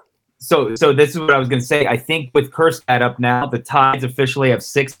 Well, so this is what I was going to say. I think with Kjerstad up now, the Tides officially have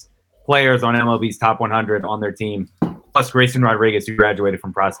 6 players on MLB's top 100 on their team, plus Grayson Rodriguez, who graduated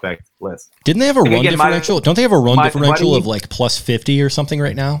from prospect list. Didn't they have a run differential? Don't they have a run differential of plus 50 or something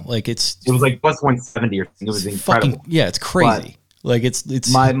right now? It was plus 170 or something. It was incredible. Yeah, it's crazy. But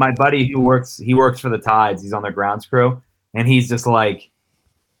it's my buddy who works for the Tides. He's on their grounds crew, and he's just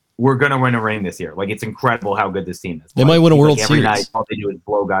we're gonna win a ring this year. It's incredible how good this team is. They might win a World every Series. Night, all they do is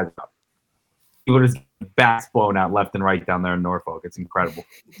blow guys up. He would have bats blown out left and right down there in Norfolk. It's incredible.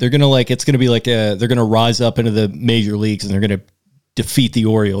 They're gonna they're gonna rise up into the major leagues and they're gonna defeat the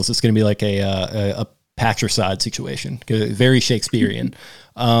Orioles. It's gonna be a patricide situation, very Shakespearean.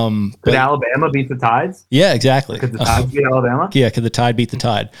 Could Alabama beat the Tides? Yeah, exactly. Could the Tides beat Alabama? Yeah, could the Tide beat the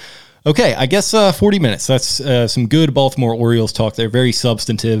Tide? Okay, I guess 40 minutes. That's some good Baltimore Orioles talk there. Very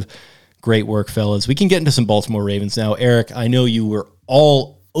substantive. Great work, fellas. We can get into some Baltimore Ravens now. Eric, I know you were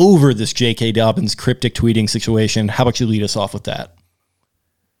all over this J.K. Dobbins cryptic tweeting situation. How about you lead us off with that?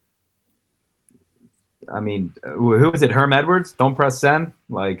 I mean, who is it? Herm Edwards? Don't press send?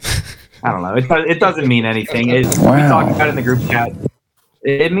 I don't know. It doesn't mean anything. We talked about it in the group chat.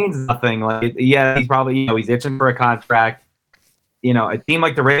 It means nothing. Yeah, he's probably, he's itching for a contract. A team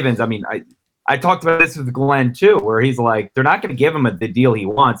like the Ravens, I mean, I talked about this with Glenn too, where he's they're not going to give him the deal he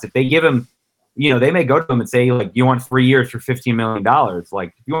wants. If they give him, they may go to him and say, you want 3 years for $15 million.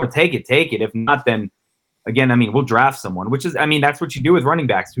 If you want to take it, take it. If not, then again, I mean, we'll draft someone, which is, I mean, that's what you do with running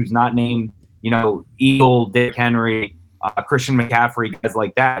backs who's not named, Eagle, Dick Henry, Christian McCaffrey, guys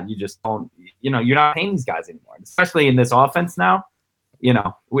like that. You just don't, you're not paying these guys anymore, especially in this offense now.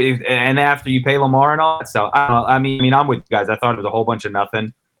 And after you pay Lamar and all that. So I mean, I'm with you guys. I thought it was a whole bunch of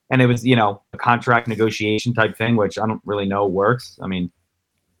nothing, and it was, a contract negotiation type thing, which I don't really know works. I mean,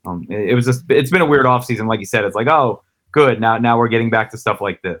 it's been a weird offseason. Like you said, it's oh, good. Now we're getting back to stuff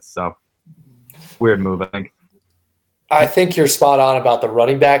like this. So weird move, I think. I think you're spot on about the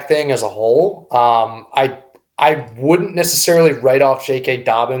running back thing as a whole. I wouldn't necessarily write off J.K.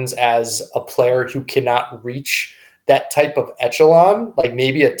 Dobbins as a player who cannot reach that type of echelon,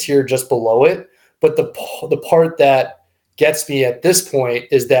 maybe a tier just below it. But the part that gets me at this point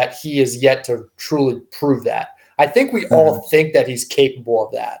is that he is yet to truly prove that. I think we all think that he's capable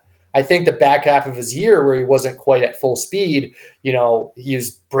of that. I think the back half of his year where he wasn't quite at full speed, he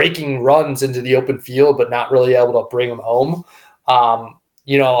was breaking runs into the open field, but not really able to bring them home.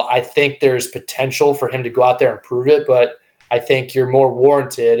 I think there's potential for him to go out there and prove it, but I think you're more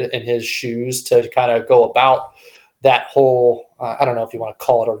warranted in his shoes to kind of go about that whole, I don't know if you want to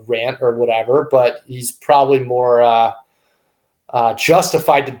call it a rant or whatever, but he's probably more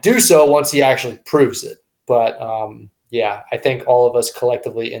justified to do so once he actually proves it. But yeah, I think all of us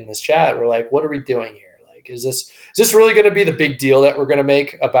collectively in this chat were like, what are we doing here? Like, is this really going to be the big deal that we're going to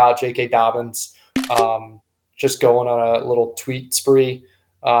make about J.K. Dobbins just going on a little tweet spree?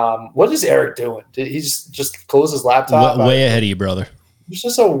 What is Eric doing? Did he just close his laptop? Way ahead of you, brother. He's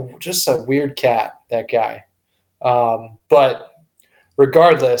just a weird cat, that guy. But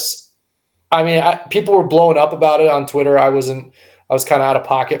regardless, I mean, people were blowing up about it on Twitter. I was kind of out of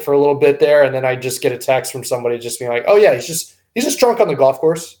pocket for a little bit there, and then I just get a text from somebody just being like, "Oh yeah, he's just drunk on the golf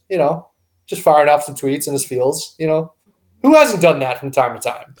course, just firing off some tweets in his fields, Who hasn't done that from time to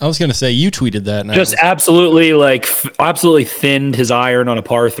time?" I was going to say, you tweeted that. Just absolutely thinned his iron on a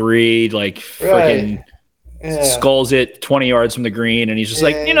par 3, freaking skulls it 20 yards from the green, and he's just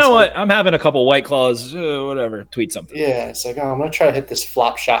like, you know what? I'm having a couple White Claws, whatever. Tweet something. Yeah, it's like, I'm going to try to hit this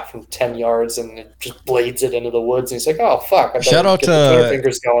flop shot from 10 yards, and it just blades it into the woods. And he's like, oh, fuck. Shout out to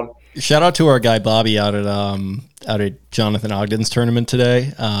fingers going. Shout out to our guy Bobby out at Jonathan Ogden's tournament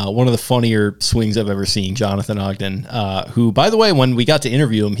today. One of the funnier swings I've ever seen, Jonathan Ogden, who, by the way, when we got to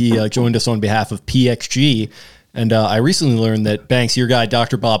interview him, he joined us on behalf of PXG. And I recently learned that, Banks, your guy,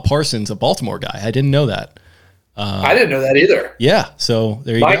 Dr. Bob Parsons, a Baltimore guy. I didn't know that. I didn't know that either. Yeah, so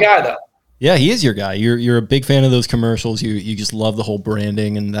there you go. My guy, though. Yeah, he is your guy. You're a big fan of those commercials. You just love the whole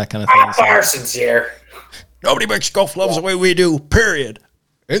branding and that kind of thing. Parsons here. Nobody makes golf gloves the way we do, period.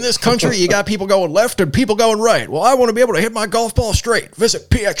 In this country, you got people going left and people going right. Well, I want to be able to hit my golf ball straight. Visit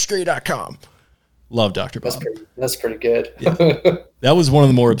pxg.com. Love Dr. Bob. That's pretty good. Yeah. That was one of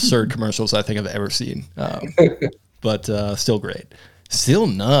the more absurd commercials I think I've ever seen. But still great. Still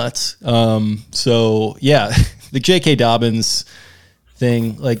nuts. So, yeah, the J.K. Dobbins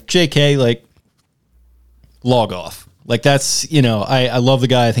thing, J.K., log off. That's, I love the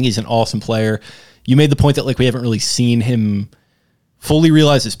guy. I think he's an awesome player. You made the point that, we haven't really seen him fully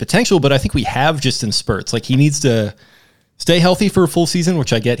realize his potential, but I think we have just in spurts. He needs to stay healthy for a full season,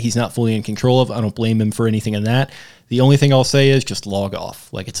 which I get he's not fully in control of. I don't blame him for anything in that. The only thing I'll say is just log off.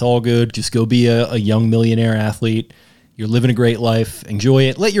 It's all good. Just go be a young millionaire athlete. You're living a great life. Enjoy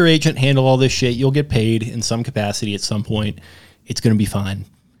it. Let your agent handle all this shit. You'll get paid in some capacity at some point. It's going to be fine.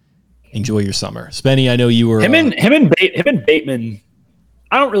 Enjoy your summer. Spenny, I know you were... Him and Bateman...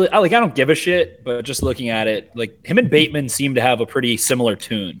 I don't give a shit, but just looking at it, him and Bateman seem to have a pretty similar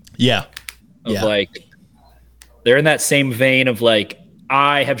tune. Yeah. They're in that same vein of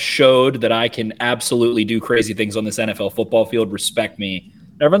I have showed that I can absolutely do crazy things on this NFL football field. Respect me.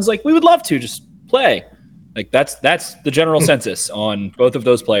 And everyone's like, we would love to just play. That's the general census on both of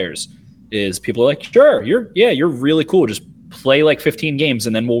those players. Is people are like, sure, you're really cool. Just play 15 games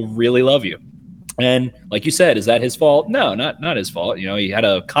and then we'll really love you. And like you said, is that his fault? No, not his fault. He had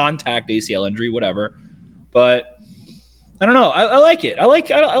a contact ACL injury, whatever. But I don't know. I like it. I like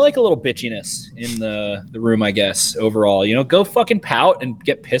a little bitchiness in the room, I guess, overall. Go fucking pout and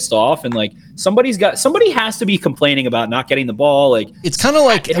get pissed off, and somebody has to be complaining about not getting the ball. It's kind of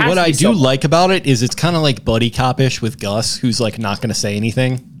what I do like about it is it's kind of like buddy cop-ish with Gus, who's not going to say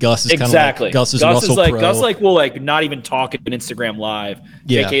anything. Gus is exactly. Gus is Russell Crowe. Gus will not even talk in Instagram Live.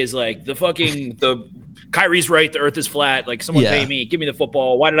 Yeah. JK is the Kyrie's right, the earth is flat. Someone pay me, give me the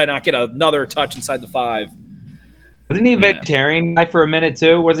football. Why did I not get another touch inside the 5? Wasn't he a vegetarian guy for a minute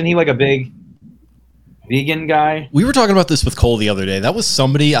too? Wasn't he a big vegan guy? We were talking about this with Cole the other day. That was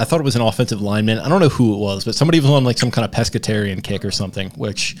somebody, I thought it was an offensive lineman. I don't know who it was, but somebody was on some kind of pescatarian kick or something,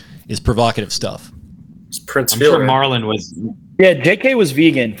 which is provocative stuff. It's Prince I'm Fielder. sure Marlon was. Yeah, JK was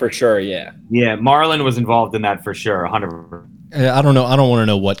vegan for sure. Yeah. Yeah, Marlon was involved in that for sure. 100%. I don't know. I don't want to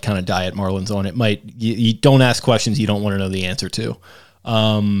know what kind of diet Marlon's on. It might. You don't ask questions you don't want to know the answer to.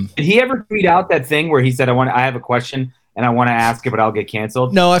 Did he ever tweet out that thing where he said, I have a question and I want to ask it, but I'll get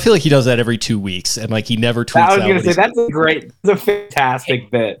canceled? No, I feel like he does that every 2 weeks, and he never tweets out. I was going to say, that's a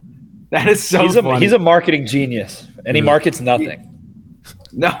fantastic bit. That is so funny. He's a marketing genius, and he markets nothing.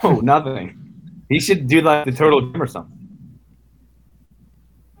 No, nothing. He should do the Total Gym or something.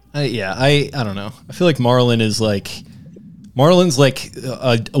 I don't know. I feel like Marlon's a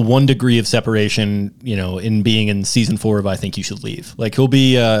 1 degree of separation, in being in season 4 of I Think You Should Leave. He'll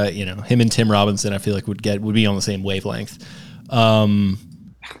be, him and Tim Robinson, I feel like would be on the same wavelength. But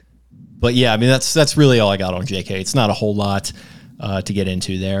yeah, I mean, that's really all I got on JK. It's not a whole lot to get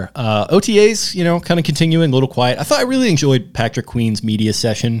into there. OTAs, kind of continuing a little quiet. I really enjoyed Patrick Queen's media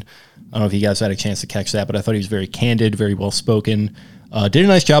session. I don't know if you guys had a chance to catch that, but I thought he was very candid, very well spoken. Did a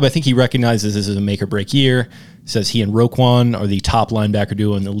nice job. I think he recognizes this as a make or break year. Says he and Roquan are the top linebacker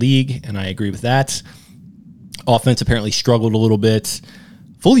duo in the league, and I agree with that. Offense apparently struggled a little bit.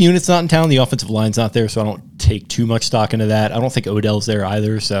 Full unit's not in town. The offensive line's not there, so I don't take too much stock into that. I don't think Odell's there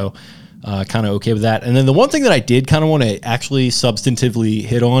either, so kind of okay with that. And then the one thing that I did kind of want to actually substantively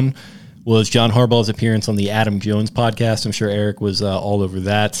hit on was John Harbaugh's appearance on the Adam Jones podcast. I'm sure Eric was all over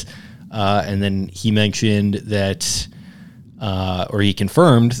that. And then he mentioned that, or he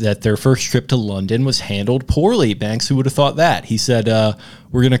confirmed that their first trip to London was handled poorly. Banks, who would have thought that? He said,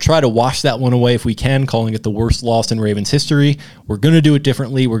 we're going to try to wash that one away if we can, calling it the worst loss in Ravens history. We're going to do it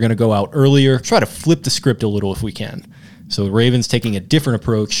differently. We're going to go out earlier, try to flip the script a little if we can. So the Ravens taking a different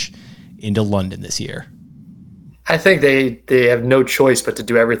approach into London this year. I think they have no choice but to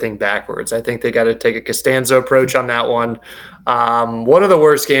do everything backwards. I think they got to take a Costanzo approach on that one. One of the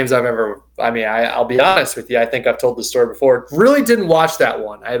worst games I've ever – I'll be honest with you. I think I've told the story before. Really didn't watch that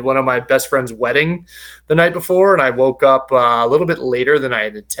one. I had one of my best friend's wedding the night before, and I woke up a little bit later than I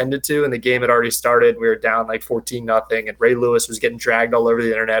had intended to, and the game had already started. We were down like 14-0, and Ray Lewis was getting dragged all over the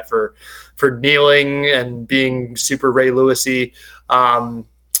internet for kneeling and being super Ray Lewis-y.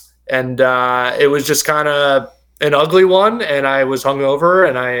 It was just kind of – an ugly one, and I was hungover,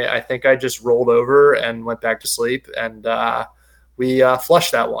 and I think I just rolled over and went back to sleep, and we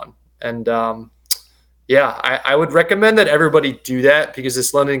flushed that one. And I would recommend that everybody do that because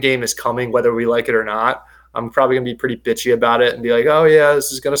this London game is coming, whether we like it or not. I'm probably going to be pretty bitchy about it and be like, oh, yeah,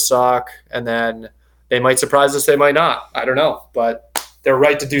 this is going to suck. And then they might surprise us. They might not. I don't know. But they're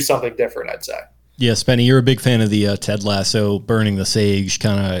right to do something different, I'd say. Yeah, Spenny, you're a big fan of the Ted Lasso, burning the sage,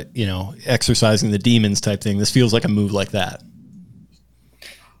 kind of, exercising the demons type thing. This feels like a move like that.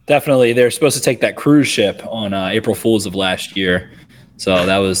 Definitely. They're supposed to take that cruise ship on April Fool's of last year. So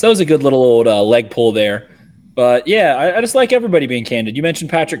that was a good little old leg pull there. But, yeah, I just like everybody being candid. You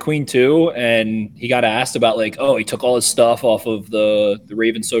mentioned Patrick Queen, too, and he got asked about, he took all his stuff off of the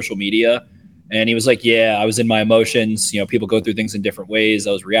Ravens social media. And he was like, yeah, I was in my emotions. People go through things in different ways.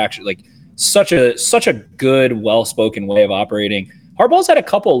 I was reaction such a good, well-spoken way of operating. Harbaugh's had a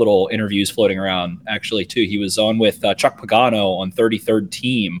couple little interviews floating around, actually, too. He was on with Chuck Pagano on 33rd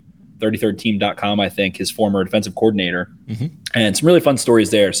Team, 33rdteam.com, I think, his former defensive coordinator. Mm-hmm. And some really fun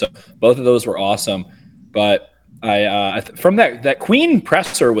stories there. So both of those were awesome. But from that Queen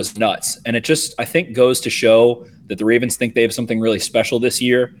presser was nuts. And it just, I think, goes to show that the Ravens think they have something really special this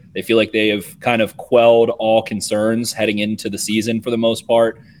year. They feel like they have kind of quelled all concerns heading into the season for the most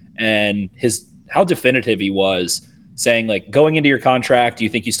part. And how definitive he was, saying going into your contract, do you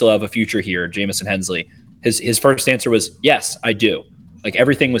think you still have a future here, Jamison Hensley? His first answer was yes, I do.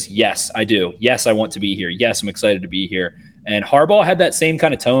 Everything was yes, I do. Yes, I want to be here. Yes, I'm excited to be here. And Harbaugh had that same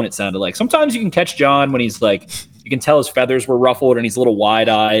kind of tone. It sounded like sometimes you can catch John when he's you can tell his feathers were ruffled and he's a little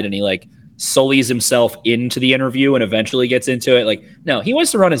wide-eyed and he sullies himself into the interview and eventually gets into it. No, he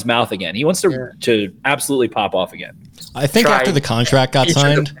wants to run his mouth again. He wants to absolutely pop off again. I think after the contract got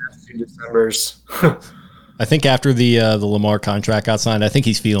signed, I think after the Lamar contract got signed, I think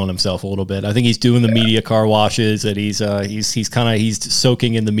he's feeling himself a little bit. I think he's doing the media car washes, and he's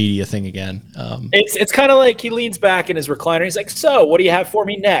soaking in the media thing again. It's kind of like he leans back in his recliner. He's like, "So, what do you have for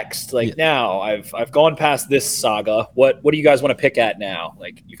me next? Now I've gone past this saga. What do you guys want to pick at now?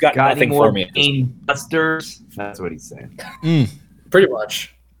 You've got nothing for me." Busters. That's what he's saying. Pretty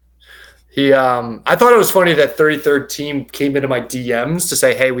much. I thought it was funny that 33rd Team came into my DMs to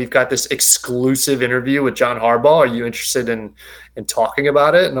say, hey, we've got this exclusive interview with John Harbaugh. Are you interested in talking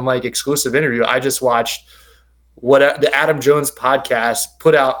about it? And I'm like, exclusive interview? I just watched what the Adam Jones podcast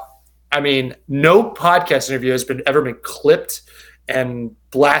put out. No podcast interview has ever been clipped and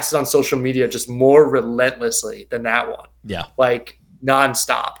blasted on social media just more relentlessly than that one. Yeah.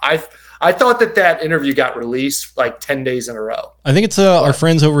 Nonstop. I thought that interview got released 10 days in a row. I think it's our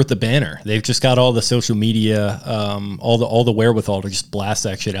friends over at the Banner. They've just got all the social media, all the wherewithal to just blast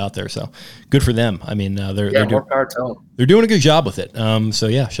that shit out there. So good for them. More power to them. They're doing a good job with it. So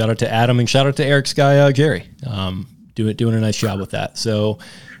yeah, shout out to Adam and shout out to Eric's guy Jerry. Doing a nice job with that. So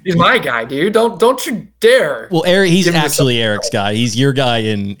he's my guy, dude. Don't you dare. Well, Eric, he's actually Eric's guy. He's your guy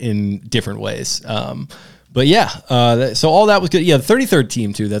in different ways. But yeah, so all that was good. Yeah, the 33rd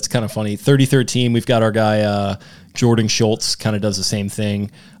Team too. That's kind of funny. 33rd Team. We've got our guy Jordan Schultz. Kind of does the same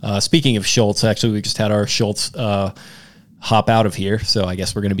thing. Speaking of Schultz, actually, we just had our Schultz hop out of here. So I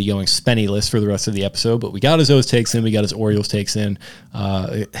guess we're going to be going Spenny-less for the rest of the episode. But we got his O's takes in. We got his Orioles takes in.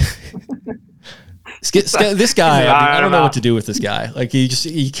 This guy, I don't know what to do with this guy.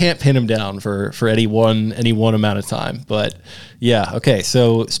 You can't pin him down for any one amount of time. But yeah, okay.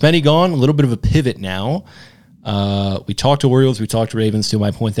 So Spenny gone. A little bit of a pivot now. We talked to Orioles, we talked to Ravens. To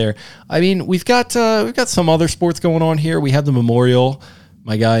my point there, we've got some other sports going on here. We have the Memorial.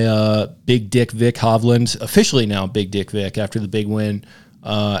 My guy, Big Dick Vic Hovland, officially now Big Dick Vic after the big win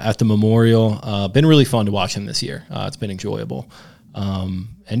at the Memorial. Been really fun to watch him this year. It's been enjoyable.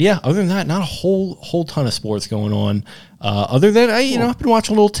 And yeah, other than that, not a whole ton of sports going on. Other than I've been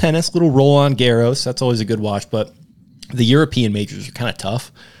watching a little tennis, little Roland Garros. That's always a good watch. But the European majors are kind of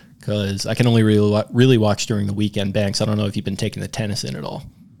tough because I can only really watch during the weekend. Banks, I don't know if you've been taking the tennis in at all.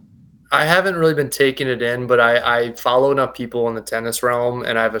 I haven't really been taking it in, but I follow enough people in the tennis realm,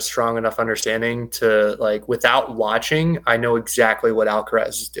 and I have a strong enough understanding to, like, without watching, I know exactly what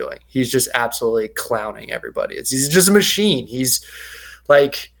Alcaraz is doing. He's just absolutely clowning everybody. He's just a machine. He's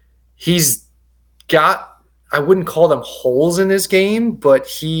got, I wouldn't call them holes in his game, but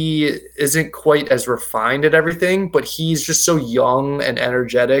he isn't quite as refined at everything, but he's just so young and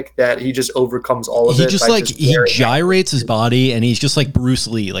energetic that he just overcomes all of it. He gyrates his body, and he's just like Bruce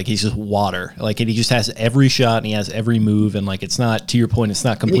Lee. Like, he's just water. Like, and he just has every shot and he has every move. And like, it's not, to your point, it's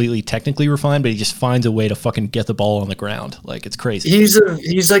not completely technically refined, but he just finds a way to fucking get the ball on the ground. Like, it's crazy.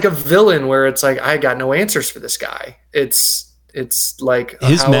 He's like a villain where it's like, I got no answers for this guy. It's like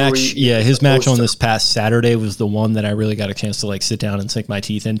his match on this past Saturday was the one that I really got a chance to like sit down and sink my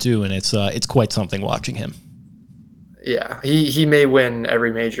teeth into, and it's quite something watching him. Yeah, he may win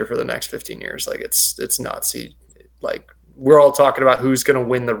every major for the next 15 years. Like, it's nuts. We're all talking about who's going to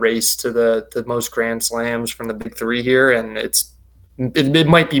win the race to the most Grand Slams from the big three here, and it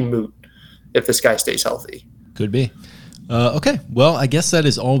might be moot if this guy stays healthy. Could be. Okay, well, I guess that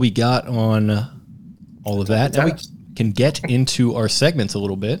is all we got on all of that. Now we can get into our segments a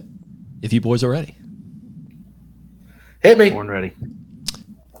little bit, if you boys are ready. Hit me. Born ready.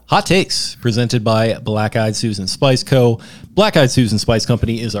 Hot Takes, presented by Black Eyed Susan Spice Co. Black Eyed Susan Spice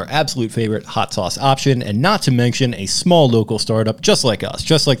Company is our absolute favorite hot sauce option, and not to mention a small local startup just like us,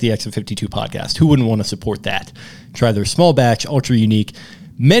 just like the Exit 52 podcast. Who wouldn't want to support that? Try their small batch, ultra unique,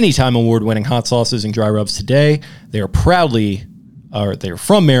 many-time award-winning hot sauces and dry rubs today. They're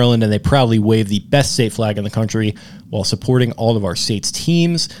from Maryland, and they proudly wave the best state flag in the country while supporting all of our state's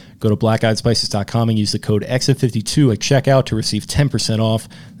teams. Go to blackeyedspices.com and use the code EXIT52 at checkout to receive 10% off.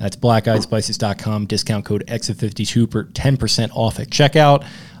 That's blackeyedspices.com, discount code EXIT52 for 10% off at checkout.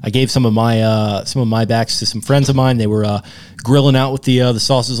 I gave some of my backs to some friends of mine. They were grilling out with the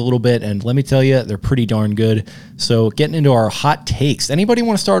sauces a little bit, and let me tell you, they're pretty darn good. So getting into our hot takes. Anybody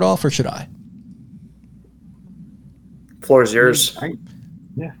want to start off, or should I? Floor is yours.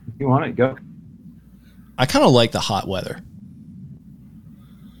 Yeah, if you want it, go. I kind of like the hot weather.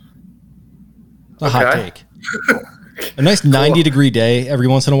 A hot take. A nice 90-degree day every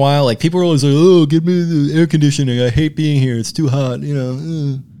once in a while. Like, people are always like, "Oh, give me the air conditioning. I hate being here. It's too hot."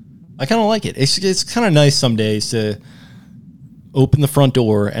 I kind of like it. It's kind of nice some days to open the front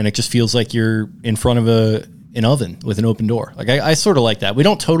door and it just feels like you're in front of an oven with an open door. Like, I sort of like that. We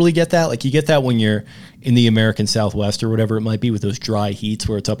don't totally get that. Like, you get that when you're in the American Southwest or whatever it might be with those dry heats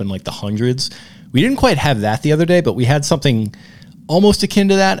where it's up in like the hundreds. We didn't quite have that the other day, but we had something almost akin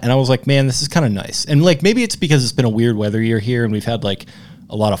to that. And I was like, man, this is kind of nice. And like, maybe it's because it's been a weird weather year here and we've had like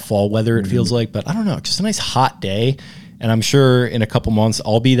a lot of fall weather, it feels like, but I don't know, just a nice hot day. And I'm sure in a couple months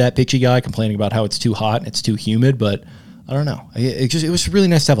I'll be that bitchy guy complaining about how it's too hot and it's too humid, but I don't know. It was really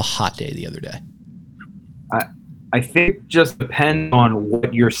nice to have a hot day the other day. I think it just depends on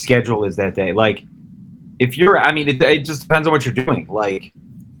what your schedule is that day. Like, if you're, it just depends on what you're doing. Like,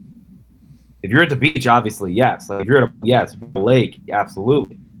 if you're at the beach, obviously, yes. Like, if you're at a lake,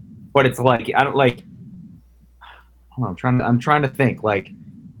 absolutely. But it's like, I don't like. Hold on, I'm trying to think. Like,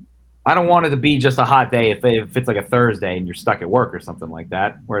 I don't want it to be just a hot day if it's like a Thursday and you're stuck at work or something like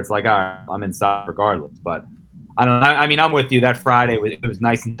that, where it's like, all right, I'm inside regardless. But I don't know. I'm with you. That Friday it was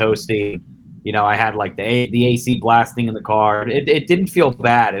nice and toasty. I had like the AC blasting in the car. It didn't feel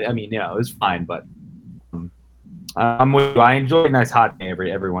bad. It was fine, but I'm with you. I enjoy a nice hot day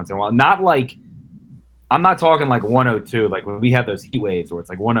every once in a while. Not like, I'm not talking like 102, like when we have those heat waves where it's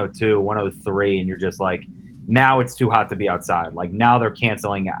like 102, 103, and you're just like, now it's too hot to be outside. Like, now they're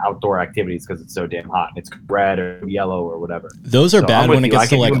canceling outdoor activities because it's so damn hot. It's red or yellow or whatever. Those are bad when it gets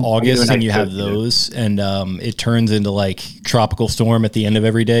to like August and you have those and it turns into like tropical storm at the end of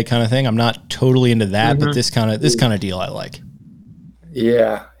every day kind of thing. I'm not totally into that, but this kind of deal I like.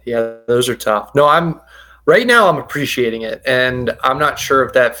 Yeah, those are tough. No, right now I'm appreciating it, and I'm not sure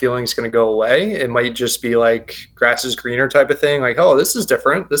if that feeling is going to go away. It might just be like grass is greener type of thing. Like, oh, this is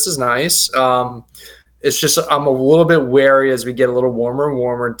different. This is nice. It's just I'm a little bit wary as we get a little warmer and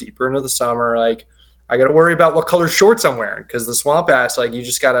warmer, deeper into the summer. Like, I got to worry about what color shorts I'm wearing because the swamp ass. Like, you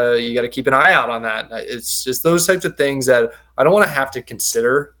gotta keep an eye out on that. It's just those types of things that I don't want to have to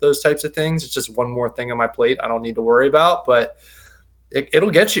consider. Those types of things. It's just one more thing on my plate I don't need to worry about, but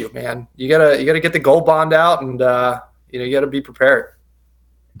it'll get you, man. You gotta get the gold bond out, and you gotta be prepared.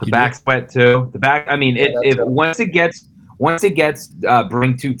 The back's wet too. The back. I mean, once it gets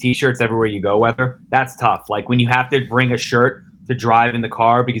bring 2 t-shirts everywhere you go weather. That's tough. Like when you have to bring a shirt to drive in the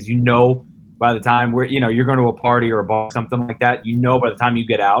car because by the time you're going to a party or a bar, something like that. By the time you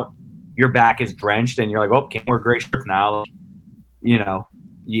get out, your back is drenched and you're like, oh, can't wear gray shirts now. That's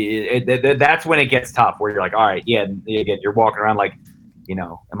when it gets tough. Where you're like, all right, yeah, you're walking around like,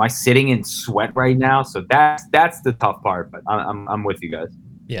 am I sitting in sweat right now? So that's the tough part. But I'm with you guys.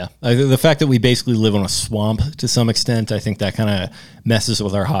 Yeah, the fact that we basically live on a swamp to some extent, I think that kind of messes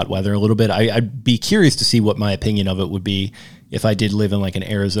with our hot weather a little bit. I'd be curious to see what my opinion of it would be if I did live in like an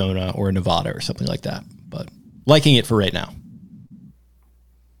Arizona or a Nevada or something like that. But liking it for right now.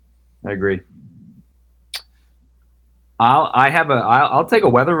 I agree. I'll take a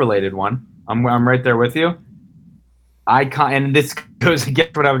weather related one. I'm right there with you. And this goes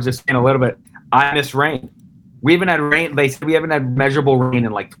against what I was just saying a little bit. I miss rain. We haven't had rain. They said we haven't had measurable rain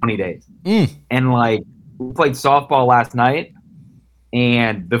in like 20 days. And like we played softball last night,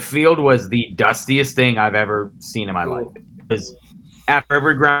 and the field was the dustiest thing I've ever seen in my life. Because after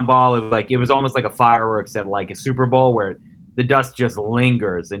every ground ball, it was almost like a fireworks at like a Super Bowl where the dust just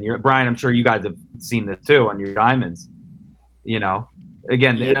lingers. And Brian, I'm sure you guys have seen this too on your diamonds.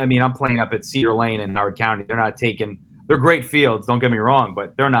 Again, I mean, I'm playing up at Cedar Lane in Howard County. They're great fields. Don't get me wrong,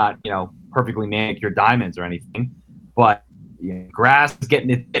 but they're not, perfectly manicured diamonds or anything. But grass is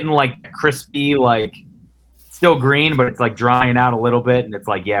getting like crispy, like still green, but it's like drying out a little bit. And it's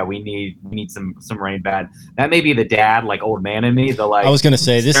like, yeah, we need some rain bad. That may be the dad, like old man in me. I was going to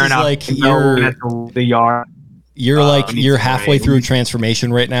say, this is like the yard. You're halfway through a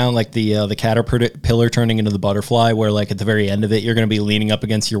transformation right now, like the caterpillar turning into the butterfly, where like at the very end of it, you're going to be leaning up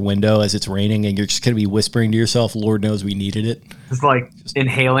against your window as it's raining, and you're just going to be whispering to yourself, "Lord knows we needed it." Just like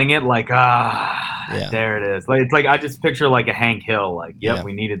inhaling it, like there it is. Like it's like I just picture like a Hank Hill, like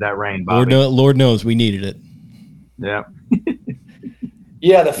we needed that rain, Bobby. Lord knows we needed it. Yeah.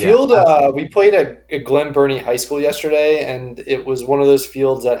 Yeah, the field, we played at Glen Burnie High School yesterday, and it was one of those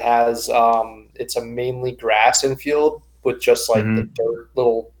fields that has it's a mainly grass infield with just like the dirt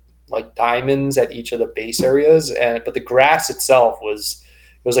little like diamonds at each of the base areas, but the grass itself was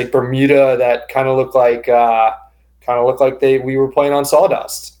like Bermuda that kind of looked like we were playing on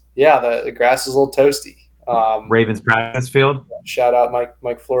sawdust. Yeah, the grass is a little toasty. Ravens practice field. Shout out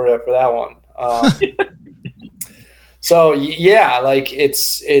Mike Florida for that one. So yeah, like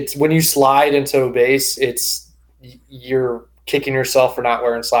it's when you slide into a base, you're kicking yourself for not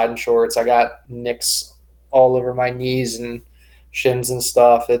wearing sliding shorts. I got nicks all over my knees and shins and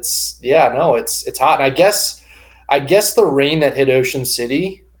stuff. It's hot. And I guess the rain that hit Ocean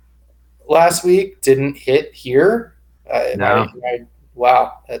City last week didn't hit here. No.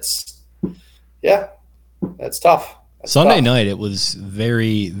 Wow, that's tough. Sunday night, it was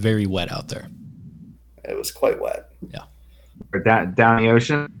very, very wet out there. It was quite wet. Yeah. Down the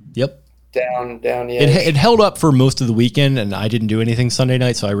ocean? Yep. Down the ocean. It held up for most of the weekend, and I didn't do anything Sunday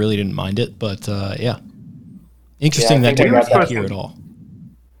night, so I really didn't mind it. But, interesting that didn't hit here at all.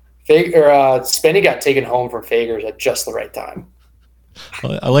 Spenny got taken home from Fagers at just the right time.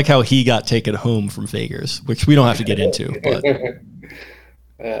 I like how he got taken home from Fagers, which we don't have to get into. But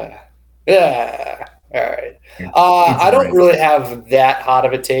yeah. All right. I don't really have that hot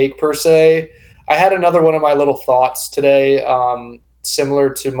of a take per se. I had another one of my little thoughts today, similar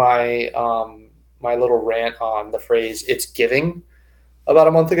to my my little rant on the phrase "it's giving" about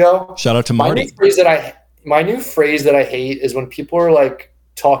a month ago. Shout out to Marty. My new phrase that I hate is when people are like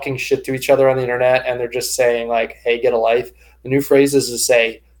talking shit to each other on the internet and they're just saying like, "Hey, get a life." The new phrase is to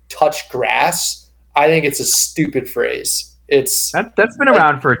say "touch grass." I think it's a stupid phrase. That's been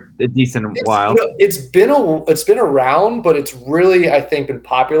around for a decent while. It's been around, but it's really, I think, been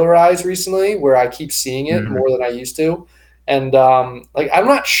popularized recently, where I keep seeing it more than I used to. And I'm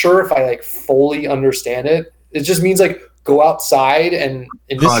not sure if I like fully understand it. It just means like go outside and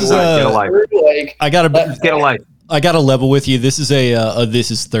this is get a life. Like I gotta get a life. I got to level with you. This is a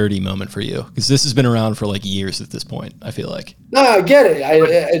this is 30 moment for you, because this has been around for like years at this point, I feel like. No, I get it.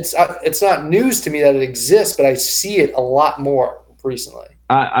 It's not news to me that it exists, but I see it a lot more recently.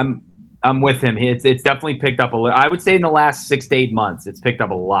 I'm with him. It's definitely picked up a little. I would say in the last 6 to 8 months, it's picked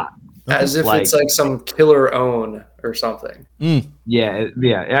up a lot. As if it's like some killer own or something. Yeah.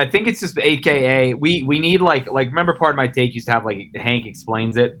 I think it's just AKA. We need like remember Part of My Take used to have like Hank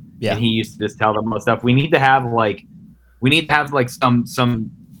explains it. Yeah. And he used to just tell them most stuff. We need to have some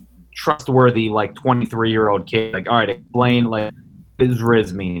trustworthy like 23-year-old kid. Like, all right, explain like does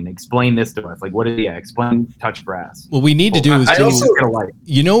Riz mean? Explain this to us. Like, what is explain touch grass? What we need to do is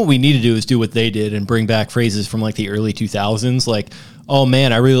you know what we need to do is do what they did and bring back phrases from like the early 2000s. Like, oh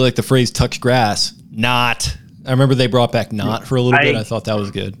man, I really like the phrase touch grass. Not. I remember they brought back not for a little bit. I thought that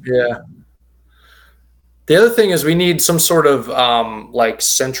was good. Yeah. The other thing is we need some sort of like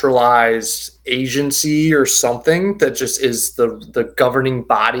centralized agency or something that just is the governing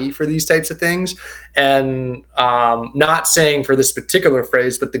body for these types of things. And not saying for this particular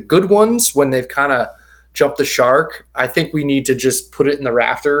phrase, but the good ones, when they've kind of jumped the shark, I think we need to just put it in the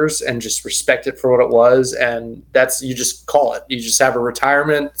rafters and just respect it for what it was. And that's, you just call it. You just have a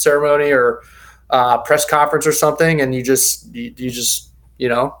retirement ceremony or press conference or something, and you just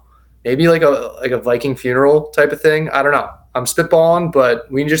maybe like a Viking funeral type of thing. I don't know. I'm spitballing,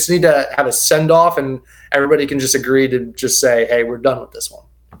 but we just need to have a send off, and everybody can just agree to just say, "Hey, we're done with this one."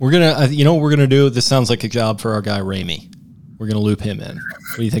 We're gonna, you know, what we're gonna do. This sounds like a job for our guy Ramey. We're gonna loop him in.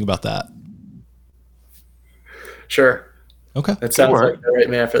 What do you think about that? Sure. Okay. That sounds like the right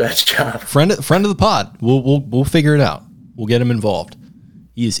man for that job. Friend of the pod. We'll figure it out. We'll get him involved.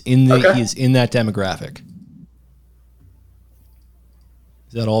 He is in that demographic.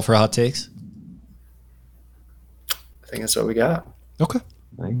 Is that all for hot takes? I think that's what we got. Okay.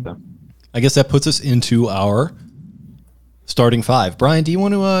 I think so. I guess that puts us into our starting five. Brian, do you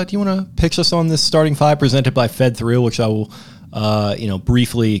want to pitch us on this starting five presented by Fed Thrill, which I will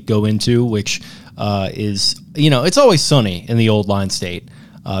briefly go into, which is, it's always sunny in the old line state.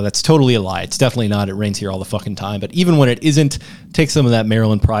 That's totally a lie. It's definitely not. It rains here all the fucking time. But even when it isn't, take some of that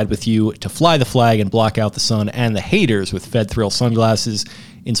Maryland pride with you to fly the flag and block out the sun and the haters with Fed Thrill sunglasses.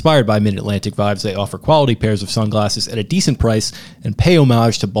 Inspired by Mid-Atlantic vibes, they offer quality pairs of sunglasses at a decent price and pay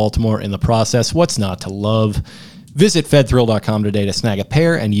homage to Baltimore in the process. What's not to love? Visit fedthrill.com today to snag a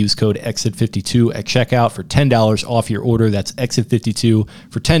pair and use code EXIT52 at checkout for $10 off your order. That's EXIT52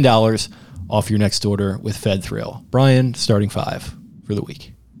 for $10 off your next order with Fed Thrill. Brian, starting five for the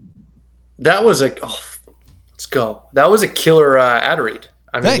week. That was let's go. That was a killer ad read.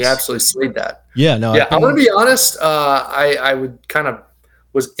 I mean, Thanks. You absolutely slayed that. Yeah, no. Yeah, I'm going to be honest. I would kind of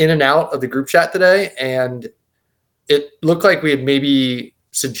was in and out of the group chat today, and it looked like we had maybe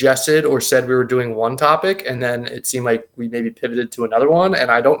suggested or said we were doing one topic, and then it seemed like we maybe pivoted to another one, and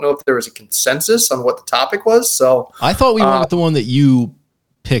I don't know if there was a consensus on what the topic was. So I thought we went with the one that you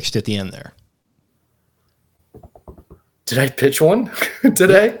pitched at the end there. Did I pitch one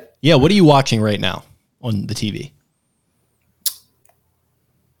today? Yeah, what are you watching right now on the TV?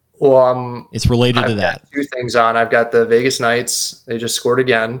 Well, it's related to got that. Two things on. I've got the Vegas Knights. They just scored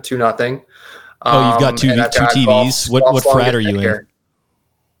again, 2-0. Oh, you've got two TVs. What frat are you in? Here.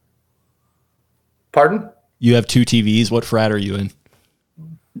 Pardon? You have two TVs. What frat are you in?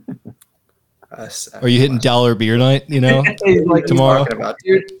 Are you hitting dollar beer night? Like tomorrow. About,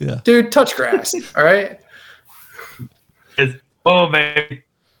 dude, touch grass. All right. Oh man.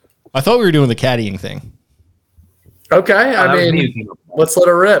 I thought we were doing the caddying thing. Okay, I mean, let's let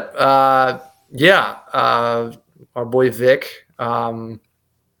it rip. Our boy Vic.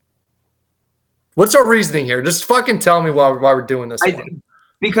 What's our reasoning here? Just fucking tell me why we're doing this.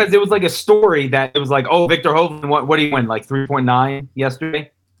 Because it was like a story that it was like, oh, Victor Hovland, what did he win? Like 3.9 yesterday?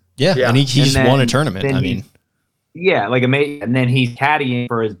 Yeah. And he just won a tournament. And then he's caddying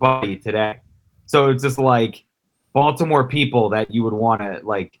for his buddy today. So it's just like Baltimore people that you would want to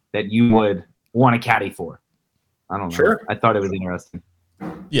caddy for. I don't know. Sure. I thought it was interesting.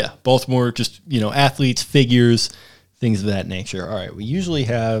 Yeah, Baltimore, just, athletes, figures, things of that nature. All right, we usually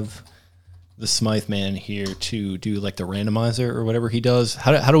have the Smythe man here to do like the randomizer or whatever he does.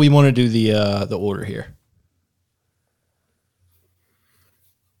 How do we want to do the order here?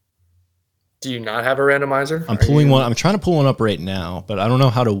 Do you not have a randomizer? I'm pulling one. I'm trying to pull one up right now, but I don't know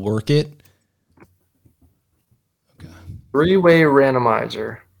how to work it. Okay. Three-way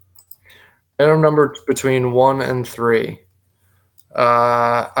randomizer. Random number between 1 and 3.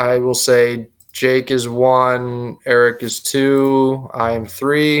 I will say Jake is 1, Eric is 2, I am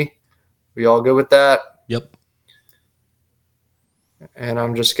 3. We all good with that? Yep. And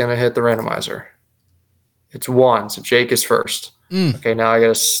I'm just going to hit the randomizer. It's 1, so Jake is first. Okay, now I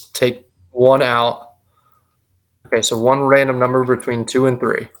got to take 1 out. Okay, so one random number between 2 and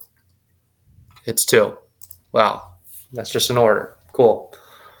 3. It's 2. Wow, that's just an order. Cool.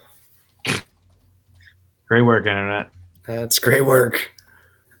 Great work, Internet. That's great work.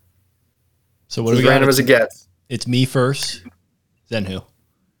 So what do we got? Random as it gets. It's me first, then who?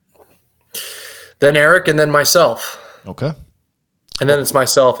 Then Eric, and then myself. Okay. And then it's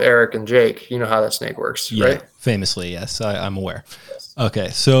myself, Eric, and Jake. You know how that snake works, right? Famously, yes. I'm aware. Okay,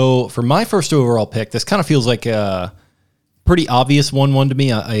 so for my first overall pick, this kind of feels like pretty obvious 1-1 to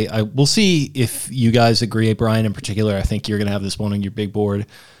me. I will see if you guys agree. Brian, in particular, I think you're going to have this one on your big board.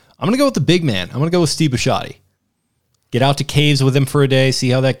 I'm going to go with the big man. I'm going to go with Steve Bisciotti. Get out to Caves with him for a day, see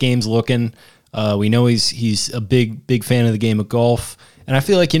how that game's looking. We know he's a big fan of the game of golf. And I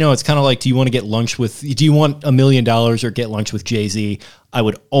feel like, it's kind of like, do you want $1 million or get lunch with Jay-Z? I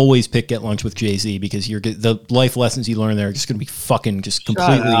would always pick get lunch with Jay-Z because the life lessons you learn there are just going to be fucking just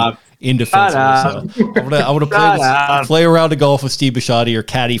completely indefensible. So I would have play around to golf with Steve Bisciotti or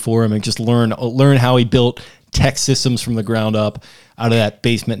caddy for him and just learn how he built tech systems from the ground up out of that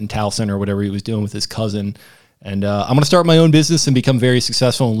basement in Towson or whatever he was doing with his cousin. And I'm going to start my own business and become very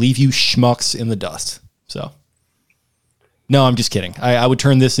successful and leave you schmucks in the dust. So, no, I'm just kidding. I would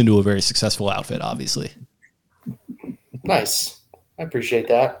turn this into a very successful outfit, obviously. Nice. I appreciate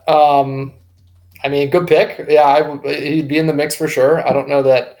that. I mean, good pick. Yeah, he'd be in the mix for sure. I don't know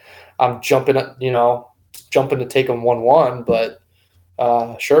that I'm jumping to take him 1-1,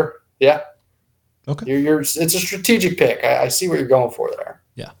 but sure. Yeah. Okay. It's a strategic pick. I see what you're going for there.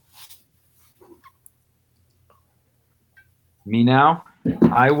 Yeah. Me now,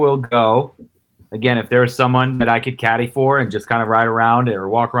 I will go. Again, if there's someone that I could caddy for and just kind of ride around or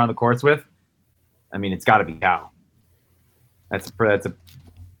walk around the course with, I mean, it's got to be Cal. That's a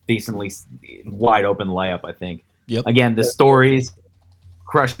decently wide open layup, I think. Yep. Again, the stories,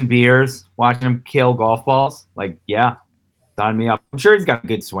 crushing beers, watching him kill golf balls, sign me up. I'm sure he's got a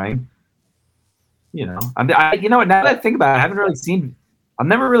good swing. Now that I think about it, I've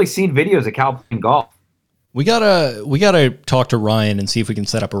never really seen videos of Cal playing golf. We gotta talk to Ryan and see if we can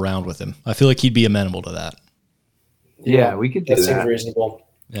set up a round with him. I feel like he'd be amenable to that. Yeah, we could do that. That seems reasonable.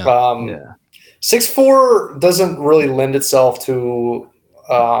 Yeah. 6'4" doesn't really lend itself to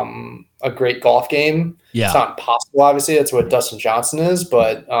a great golf game. Yeah. It's not possible, obviously. That's what Dustin Johnson is,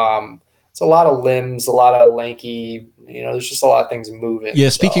 but it's a lot of limbs, a lot of lanky. There's just a lot of things moving. Yeah,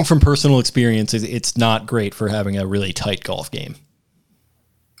 speaking from personal experience, it's not great for having a really tight golf game.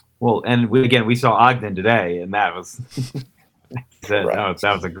 Well, and we saw Ogden today, and that was Right.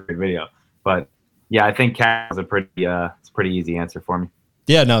 that was a great video. But yeah, I think Cat was it's a pretty easy answer for me.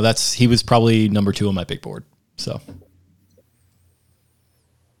 Yeah, no, he was probably number 2 on my big board. So,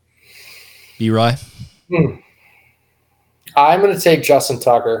 B-Rye? I'm going to take Justin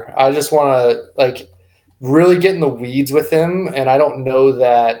Tucker. I just want to really get in the weeds with him, and I don't know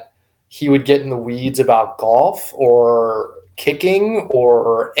that he would get in the weeds about golf or kicking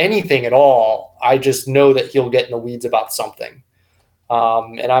or anything at all. I just know that he'll get in the weeds about something.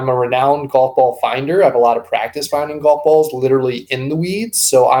 And I'm a renowned golf ball finder. I have a lot of practice finding golf balls literally in the weeds.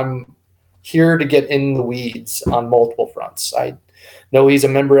 So I'm here to get in the weeds on multiple fronts. I know he's a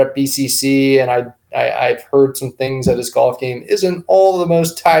member at BCC, and I've heard some things that his golf game isn't all the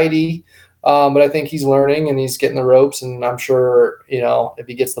most tidy. But I think he's learning and he's getting the ropes. And I'm sure, if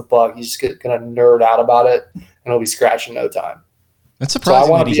he gets the bug, he's just going to nerd out about it and he'll be scratching no time. That's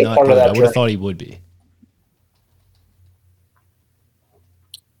surprising that he's not good. I would have thought he would be.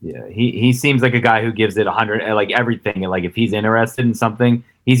 Yeah, he seems like a guy who gives it 100, everything. If he's interested in something,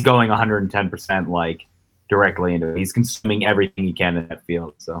 he's going 110%, directly into it. He's consuming everything he can in that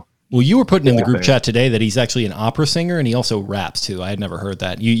field. So. Well, you were putting in the group chat today that he's actually an opera singer and he also raps too. I had never heard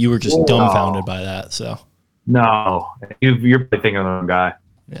that. You were just dumbfounded by that. So. No, you're thinking of the wrong guy.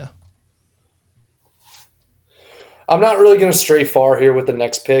 Yeah. I'm not really going to stray far here with the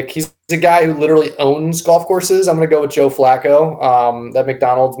next pick. He's a guy who literally owns golf courses. I'm going to go with Joe Flacco. That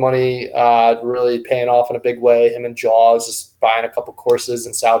McDonald's money really paying off in a big way. Him and Jaws just buying a couple courses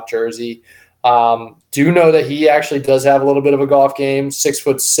in South Jersey. Do know that he actually does have a little bit of a golf game.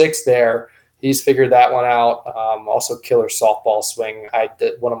 6'6" there. He's figured that one out. Also killer softball swing. I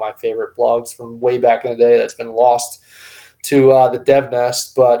did one of my favorite blogs from way back in the day that's been lost to the dev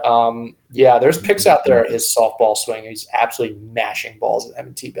nest. But there's picks out there at his softball swing. He's absolutely mashing balls at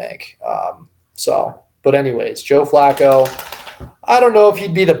M&T Bank. But anyways, Joe Flacco, I don't know if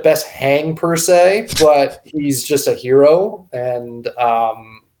he'd be the best hang per se, but he's just a hero. And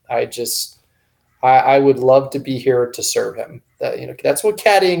I would love to be here to serve him. That's what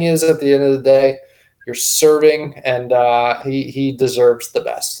caddying is at the end of the day. You're serving, and he deserves the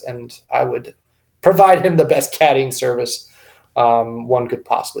best. And I would provide him the best caddying service one could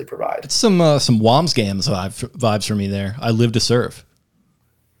possibly provide. It's some Wamsgams vibes for me there. I live to serve.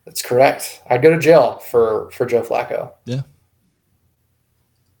 That's correct. I'd go to jail for Joe Flacco. Yeah.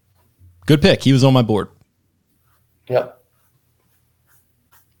 Good pick. He was on my board. Yep.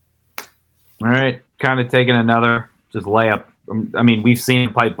 All right, kind of taking another just layup. I mean, we've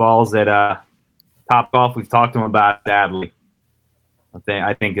seen pipe balls at Top Golf. We've talked to him about Adley.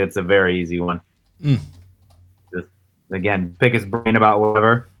 I think it's a very easy one. again, pick his brain about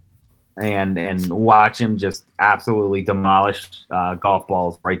whatever, and watch him just absolutely demolish golf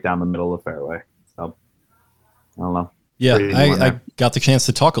balls right down the middle of the fairway. So I don't know. Yeah, I got the chance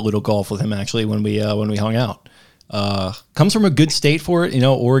to talk a little golf with him actually when we hung out. Comes from a good state for it,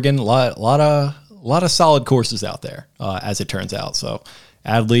 Oregon. A lot of solid courses out there, as it turns out. So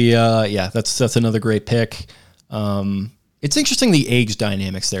Adley, that's another great pick. It's interesting the age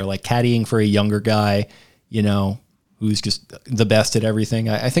dynamics there, like caddying for a younger guy, who's just the best at everything.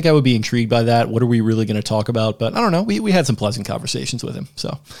 I think I would be intrigued by that. What are we really going to talk about? But I don't know. We had some pleasant conversations with him.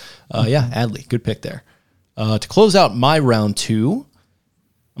 So, Adley, good pick there. To close out my round 2,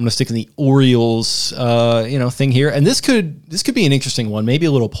 I'm going to stick in the Orioles, thing here. And this could be an interesting one, maybe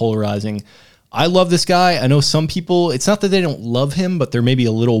a little polarizing. I love this guy. I know some people, it's not that they don't love him, but they're maybe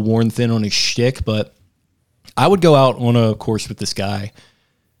a little worn thin on his shtick. But I would go out on a course with this guy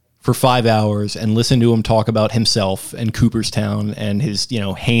for 5 hours and listen to him talk about himself and Cooperstown and his,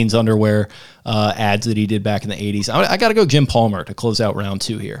 Hanes underwear ads that he did back in the 80s. I got to go Jim Palmer to close out round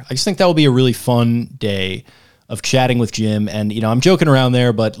 2 here. I just think that will be a really fun day of chatting with Jim. And, I'm joking around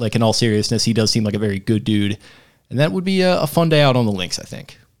there, but like in all seriousness, he does seem like a very good dude. And that would be a fun day out on the links, I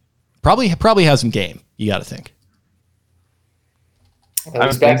think. Probably has some game, you got to think. That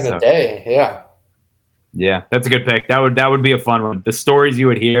was back in the day, yeah. Yeah, that's a good pick. That would be a fun one. The stories you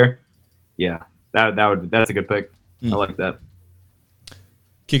would hear, that's a good pick. I like that.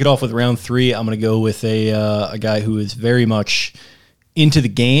 Kick it off with round 3. I'm going to go with a guy who is very much into the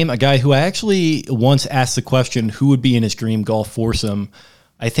game, a guy who I actually once asked the question, who would be in his dream golf foursome?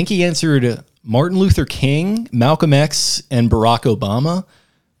 I think he answered Martin Luther King, Malcolm X, and Barack Obama,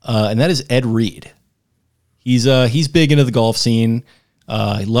 and that is Ed Reed. He's big into the golf scene.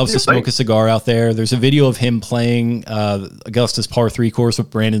 He loves to smoke a cigar out there. There's a video of him playing Augusta's par 3 course with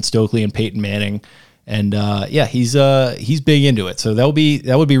Brandon Stokely and Peyton Manning. And he's big into it. So that would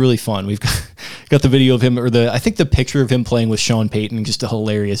be really fun. We've got the video of him, or I think the picture of him playing with Sean Payton, just a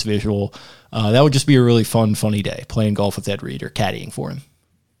hilarious visual. That would just be a really fun, funny day, playing golf with Ed Reed or caddying for him.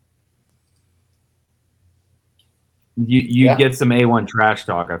 You get some A1 trash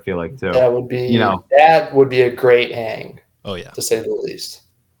talk, I feel like, too. That would be, that would be a great hang. Oh yeah, to say the least.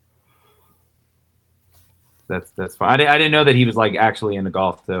 That's fine. I didn't know that he was like actually into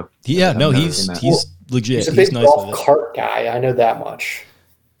golf too. Yeah, no, he's legit. He's a big nice golf cart guy. I know that much.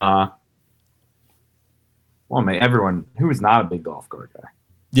 Well, mate, everyone who is not a big golf cart guy.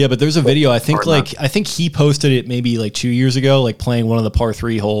 Yeah, but there's a video. I think he posted it maybe like 2 years ago, like playing one of the par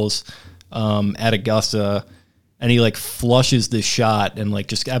 3 holes at Augusta. And he like flushes the shot and like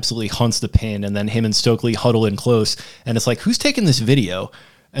just absolutely hunts the pin. And then him and Stokely huddle in close. And it's like, who's taking this video?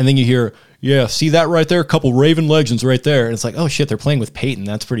 And then you hear, yeah, see that right there? A couple Raven legends right there. And it's like, oh shit, they're playing with Peyton.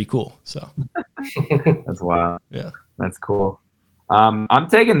 That's pretty cool. So that's wild. Yeah, that's cool. I'm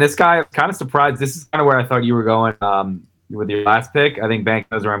taking this guy. I'm kind of surprised. This is kind of where I thought you were going with your last pick. I think Bank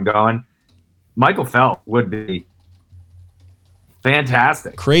knows where I'm going. Michael Phelps would be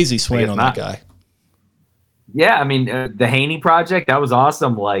fantastic. Crazy swing on that guy. Yeah, I mean, the Haney project, that was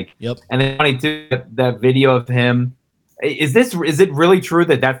awesome. Like, yep. And then 22, that video of him. Is it really true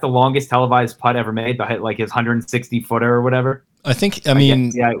that that's the longest televised putt ever made? Like his 160 footer or whatever? I think. I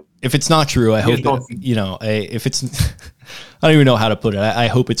mean, if it's not true, I hope if it's. I don't even know how to put it. I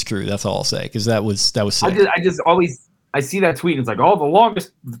hope it's true. That's all I'll say, because that was sick. I just always see that tweet and it's like, oh, the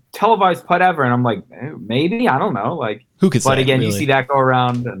longest televised putt ever, and I'm like, maybe, I don't know, like who could say? But again, really? You see that go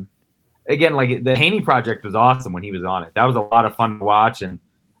around and. Again, like the Haney project was awesome when he was on it. That was a lot of fun to watch. And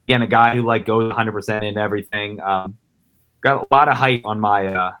again, a guy who like goes 100% into everything. Got a lot of height on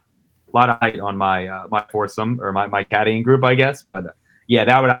my my foursome or my caddying group, I guess. But yeah,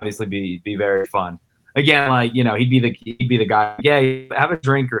 that would obviously be very fun. Again, like he'd be the guy. Yeah, have a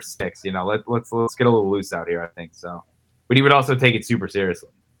drink or 6. Let's get a little loose out here. I think so. But he would also take it super seriously.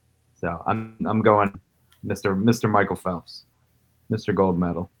 So I'm going Mr. Michael Phelps, Mr. Gold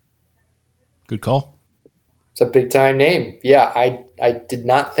Medal. Good call. It's a big time name. Yeah, I did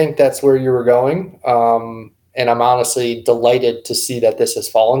not think that's where you were going. And I'm honestly delighted to see that this has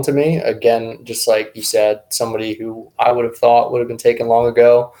fallen to me. Again, just like you said, somebody who I would have thought would have been taken long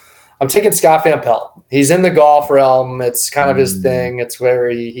ago. I'm taking Scott Van Pelt. He's in the golf realm. It's kind of his thing. It's where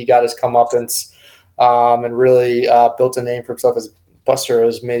he got his comeuppance and really built a name for himself as Buster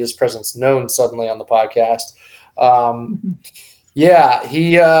has made his presence known suddenly on the podcast.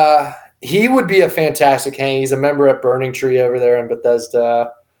 He would be a fantastic hang. He's a member at Burning Tree over there in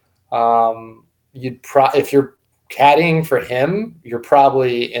Bethesda. If you're caddying for him, you're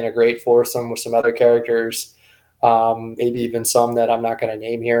probably in a great foursome with some other characters, maybe even some that I'm not going to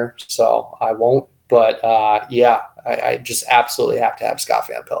name here, so I won't. But yeah, I just absolutely have to have Scott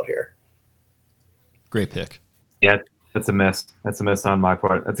Van Pelt here. Great pick. Yeah, that's a miss. That's a miss on my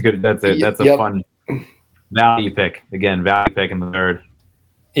part. That's a good. That's a fun value pick. Again, value pick in the third.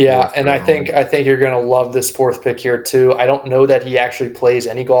 Yeah, and I think you're going to love this fourth pick here too. I don't know that he actually plays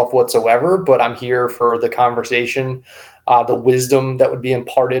any golf whatsoever, but I'm here for the conversation, the wisdom that would be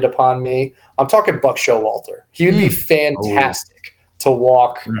imparted upon me. I'm talking Buck Showalter. He would be fantastic to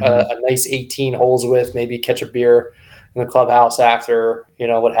walk a nice 18 holes with, maybe catch a beer in the clubhouse after,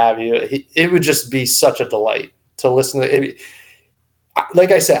 what have you. It would just be such a delight to listen to it.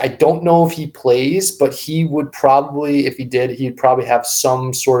 Like I said, I don't know if he plays, but he would probably, if he did, he'd probably have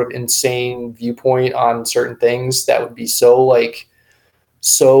some sort of insane viewpoint on certain things that would be so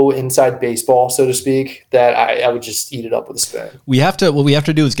inside baseball, so to speak, that I would just eat it up with a spoon. What we have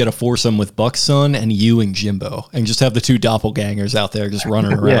to do is get a foursome with Buck's son and you and Jimbo, and just have the two doppelgangers out there just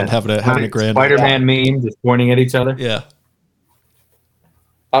running around having a grand Spider-Man meme, just pointing at each other. Yeah,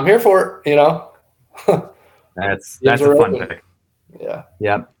 I'm here for it. That's a fun pick. Yeah.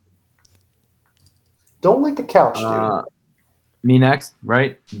 Yep. Don't lick the couch, dude. Me next,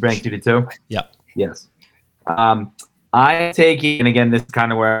 right? Rank 2 to 2. Yeah. Yes. I take it, and again, this is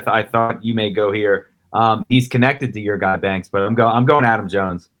kind of where I thought you may go here. He's connected to your guy Banks, but I'm going Adam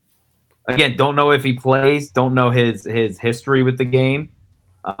Jones. Again, don't know if he plays, don't know his history with the game,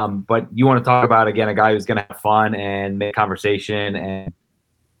 but you want to talk about again a guy who's going to have fun and make conversation, and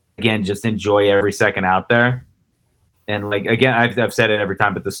again just enjoy every second out there. And like again, I've said it every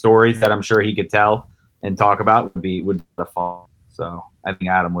time, but the stories that I'm sure he could tell and talk about would be fun. So I think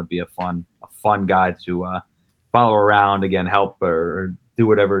Adam would be a fun guy to follow around, again, help or do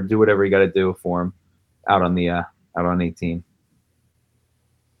whatever you got to do for him out on 18.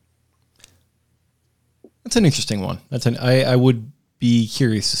 That's an interesting one. I would be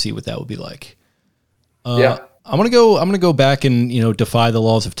curious to see what that would be like. Yeah. I'm gonna go back and defy the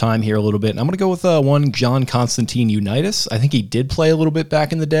laws of time here a little bit. And I'm gonna go with one John Constantine Unitas. I think he did play a little bit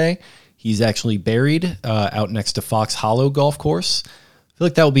back in the day. He's actually buried out next to Fox Hollow Golf Course. I feel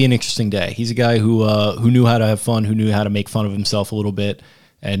like that would be an interesting day. He's a guy who knew how to have fun, who knew how to make fun of himself a little bit,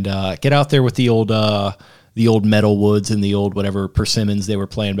 and get out there with the old Metal Woods and the old whatever persimmons they were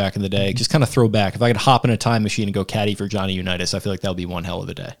playing back in the day. Just kind of throw back. If I could hop in a time machine and go caddy for Johnny Unitas, I feel like that would be one hell of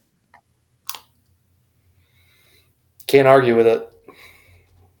a day. Can't argue with it.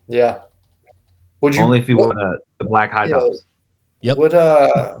 Yeah. Would you only if you want the black high tops? Yep.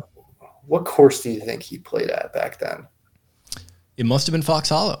 What course do you think he played at back then? It must have been Fox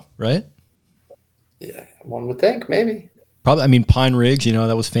Hollow, right? Yeah, one would think maybe. Probably. I mean, Pine Ridge.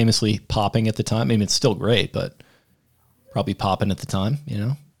 That was famously popping at the time. I mean, it's still great, but probably popping at the time.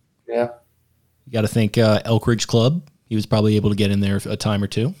 Yeah. You got to think Elk Ridge Club. He was probably able to get in there a time or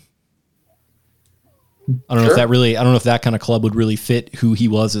two. I don't know if that kind of club would really fit who he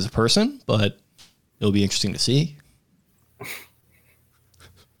was as a person, but it'll be interesting to see.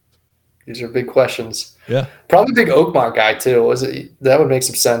 These are big questions. Yeah. Probably big Oakmont guy too. That would make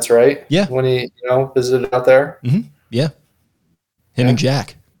some sense, right? Yeah. When he, visited out there. Mm-hmm. Yeah. Him and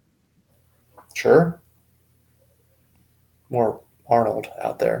Jack. Sure. More Arnold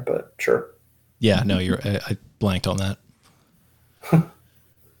out there, but sure. Yeah, no, I blanked on that.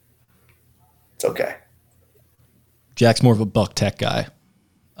 It's okay. Jack's more of a Buck Tech guy.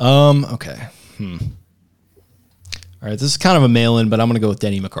 Okay. All right, this is kind of a mail-in, but I'm going to go with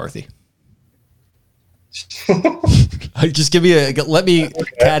Denny McCarthy. Just let me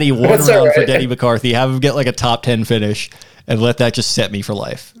caddy one round for Denny McCarthy, have him get like a top 10 finish, and let that just set me for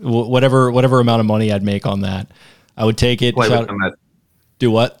life. Whatever amount of money I'd make on that, I would take it.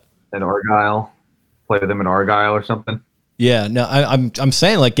 Do what? At Argyle, play with him at Argyle or something. Yeah, no, I'm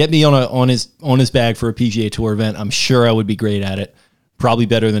saying like get me on his bag for a PGA Tour event. I'm sure I would be great at it. Probably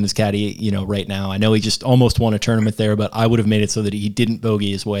better than his caddy, right now. I know he just almost won a tournament there, but I would have made it so that he didn't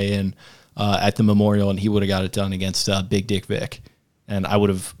bogey his way in at the Memorial, and he would have got it done against Big Dick Vic, and I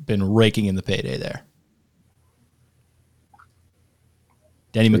would have been raking in the payday there.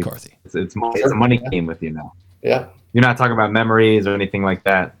 Denny McCarthy. It's a money game with you now. Yeah, you're not talking about memories or anything like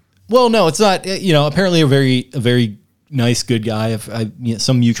that. Well, no, it's not. Apparently a very nice, good guy.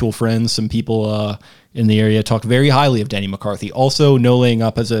 Some mutual friends, some people in the area talk very highly of Denny McCarthy. Also, no laying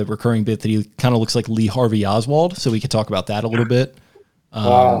up as a recurring bit that he kind of looks like Lee Harvey Oswald, so we could talk about that a little bit.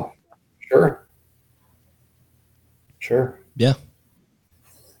 Wow. Sure. Yeah.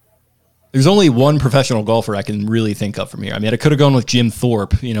 There's only one professional golfer I can really think of from here. I mean, I could have gone with Jim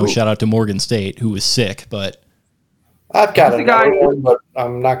Thorpe, shout out to Morgan State, who was sick, but I've got another one, but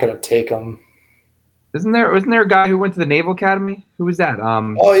I'm not going to take him. Wasn't there a guy who went to the Naval Academy? Who was that?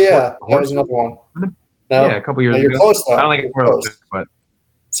 Oh yeah, that was another one. No, yeah, a couple years ago. You're close though. I don't think it's close, but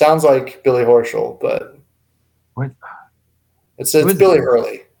sounds like Billy Horschel, but what? It's Billy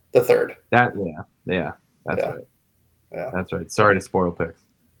Hurley, the third. That's right. Yeah, that's right. Sorry to spoil picks.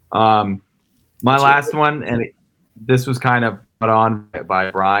 My last one, and this was kind of put on by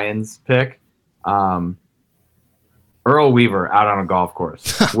Brian's pick. Earl Weaver out on a golf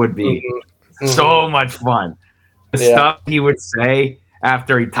course would be so much fun. The stuff he would say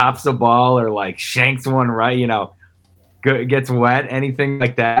after he tops the ball or like shanks one right, gets wet, anything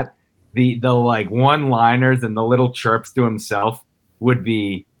like that. The like one-liners and the little chirps to himself would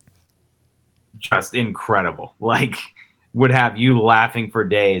be just incredible. Like, would have you laughing for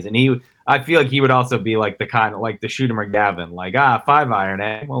days. And I feel like he would also be like the kind of like the Shooter McGavin, like 5-iron,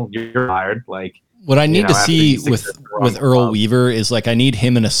 eh? Well, you're fired. Like, what I need to see with Earl Weaver is like I need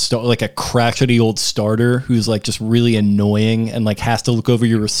him in like a crotchety old starter who's like just really annoying and like has to look over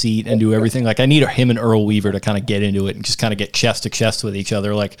your receipt and do everything. Like I need him and Earl Weaver to kind of get into it and just kind of get chest to chest with each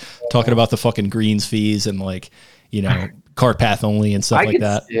other, like talking about the fucking greens fees and like cart path only and stuff like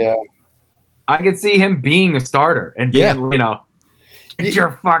that. Yeah, I could see him being a starter and being, get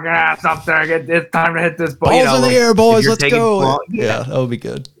your fucking ass up there. It's time to hit this ball. Balls in the air, boys. Let's go. Yeah, that would be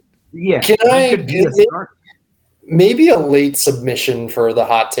good. Yeah. Can I get maybe a late submission for the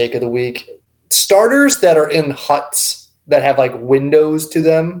hot take of the week? Starters that are in huts that have like windows to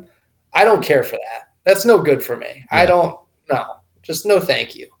them, I don't care for that. That's no good for me. Yeah. I don't know. Just no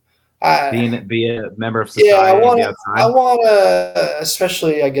thank you. Be a member of society. Yeah, I want to,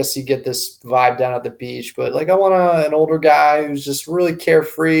 especially I guess you get this vibe down at the beach, but like I want an older guy who's just really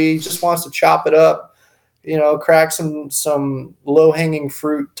carefree, just wants to chop it up. Crack some low-hanging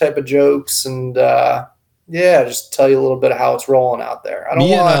fruit type of jokes and, just tell you a little bit of how it's rolling out there.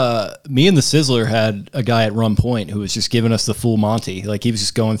 Me and the Sizzler had a guy at Rum Point who was just giving us the full Monty. Like he was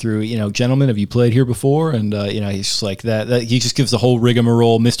just going through, gentlemen, have you played here before? And, he's just like that he just gives the whole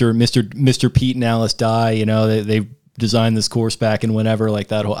rigmarole. Mr. Pete and Alice Dye, they designed this course back and whenever like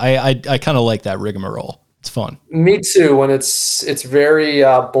that whole, I kind of like that rigmarole. It's fun. Me too. When it's very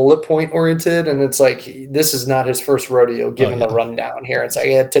bullet point oriented, and it's like this is not his first rodeo. Given the rundown here, it's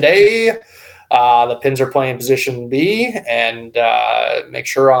like today the pins are playing position B, and make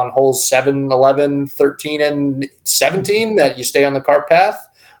sure on holes 7, 11, 13, and 17 that you stay on the cart path.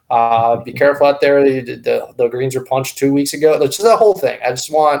 Be careful out there. The greens were punched 2 weeks ago. That's just the whole thing.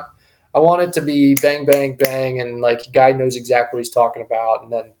 I want it to be bang, bang, bang, and like guy knows exactly what he's talking about,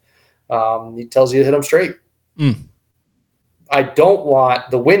 and then. He tells you to hit them straight. I don't want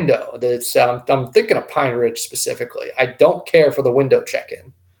the window. I'm thinking of Pine Ridge specifically. I don't care for the window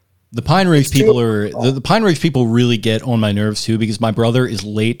check-in. The Pine Ridge people the Pine Ridge people really get on my nerves too because my brother is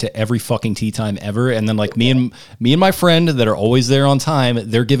late to every fucking tee time ever, and then like me and my friend that are always there on time,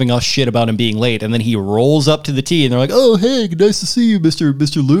 they're giving us shit about him being late, and then he rolls up to the tee and they're like, "Oh hey, nice to see you,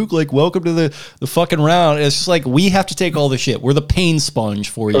 Mr. Luke. Like welcome to the fucking round." And it's just like we have to take all the shit. We're the pain sponge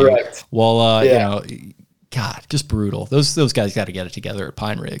for you. Correct. While God, just brutal. Those guys got to get it together at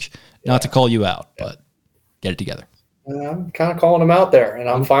Pine Ridge. Not to call you out, but get it together. I'm kind of calling them out there, and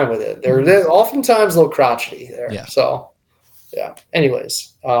I'm fine with it. They're oftentimes a little crotchety there. Yeah. So, yeah.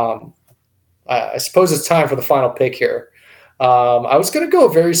 Anyways, I suppose it's time for the final pick here. I was going to go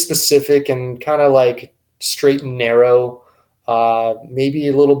very specific and kind of like straight and narrow, maybe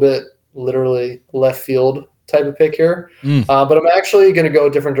a little bit literally left field type of pick here. But I'm actually going to go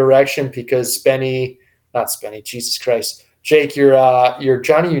a different direction because Jesus Christ. Jake, your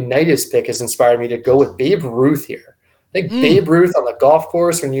Johnny Unitas pick has inspired me to go with Babe Ruth here. I think Babe Ruth on the golf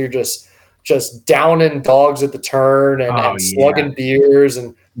course when you're just downing dogs at the turn and slugging beers,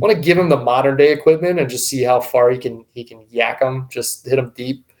 and want to give him the modern day equipment and just see how far he can yak them, just hit them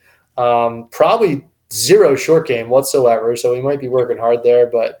deep. Probably zero short game whatsoever, so he might be working hard there,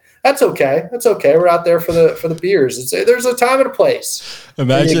 but that's okay. That's okay. We're out there for the beers. There's a time and a place.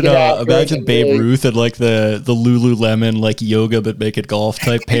 Imagine Babe Ruth in like the Lululemon like yoga but make it golf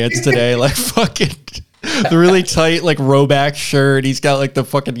type pants today, like fucking. The really tight like rowback shirt. He's got like the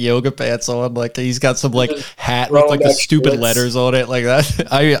fucking yoga pants on. Like he's got some like hat with like the stupid letters on it like that.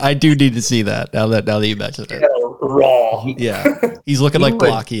 I do need to see that now that you mentioned it. Raw. Yeah, he's looking like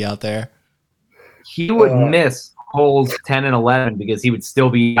blocky out there. He would miss holes 10 and 11 because he would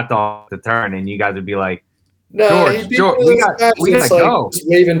still be at the turn, and you guys would be like, George, we got to go. Just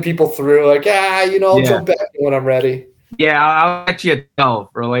waving people through like, I'll jump back when I'm ready. Yeah, I'll get you a 12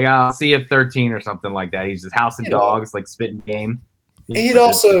 or like I'll see you at 13 or something like that. He's just housing dogs, like spitting game. He'd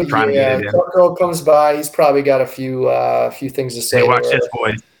also, Girl comes by. He's probably got a few things to say. Hey, watch this,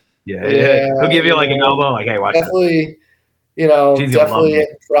 boys. Yeah. He'll give you like an elbow, like, hey, watch this. Definitely, Jeez,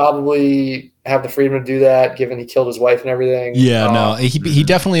 probably have the freedom to do that, given he killed his wife and everything. Yeah, no, he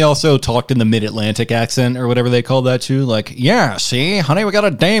definitely also talked in the mid-Atlantic accent or whatever they call that too. Like, yeah, see, honey, we got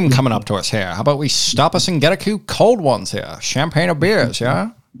a dame coming up to us here. How about we stop us and get a few cold ones here? Champagne or beers,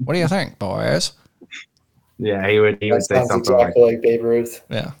 yeah? What do you think, boys? Yeah, he would say something exactly like Babe Ruth.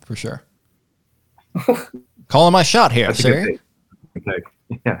 Yeah, for sure. Calling my shot here, see?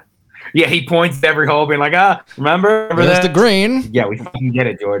 Yeah, he points to every hole, being like, remember There's that? the green. Yeah, we fucking get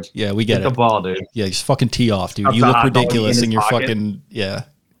it, George. Yeah, we get the it. ball, dude. Yeah, just fucking tee off, dude. Up You the look hot dog ridiculous in and his you're pocket. fucking, yeah.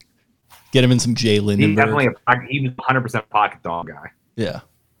 Get him in some Jay He's Lindenberg. definitely he was 100% pocket dog guy. Yeah.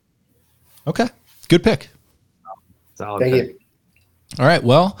 Okay. Good pick. Solid Thank pick. you. All right.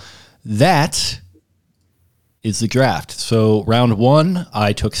 Well, that is the draft. So round one,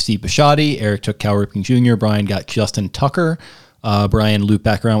 I took Steve Bisciotti. Eric took Cal Ripken Jr. Brian got Justin Tucker. Brian looped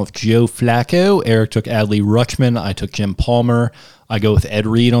back around with Joe Flacco. Eric took Adley Rutschman. I took Jim Palmer. I go with Ed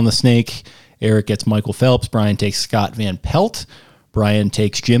Reed on the snake. Eric gets Michael Phelps. Brian takes Scott Van Pelt. Brian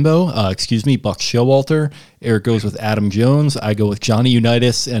takes Buck Showalter. Eric goes with Adam Jones. I go with Johnny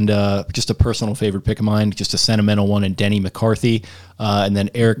Unitas and just a personal favorite pick of mine, just a sentimental one, and Denny McCarthy. And then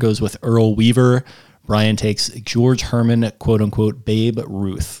Eric goes with Earl Weaver. Brian takes George Herman, quote unquote, Babe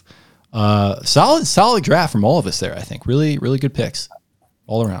Ruth. Solid draft from all of us there. I think really good picks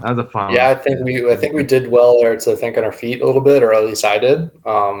all around. That was a fun. Yeah, I think we did well there to think on our feet a little bit, or at least I did.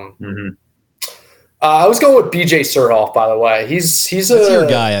 I was going with BJ Surhoff, by the way. He's That's your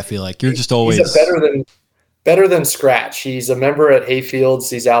guy. I feel like you're just always he's a better than scratch. He's a member at Hayfields.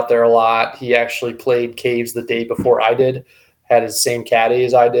 He's out there a lot. He actually played Caves the day before I did. Had his same caddy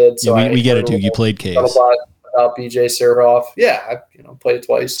as I did. So we get it, dude. You played Caves. About BJ Surhoff. Yeah, I played it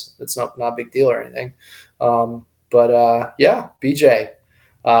twice. It's not a big deal or anything. Yeah, BJ.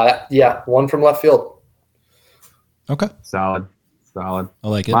 One from left field. Okay. Solid. I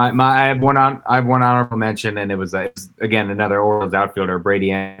like it. I have one honorable mention, and it was again another Orioles outfielder,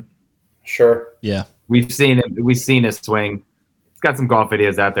 Brady Ann. Sure. Yeah. We've seen his swing. He's got some golf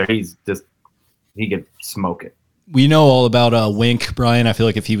videos out there. He could smoke it. We know all about Wink, Brian. I feel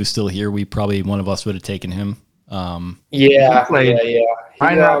like if he was still here, one of us would have taken him. Yeah. Right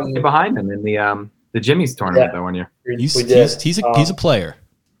behind him in the Jimmy's tournament that one year. He's a player.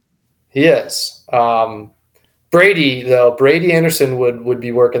 He is. Brady Anderson would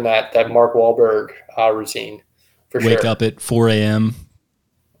be working that Mark Wahlberg routine for sure. Wake up at 4 a.m.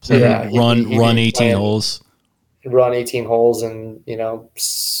 Run 18 holes. Run 18 holes in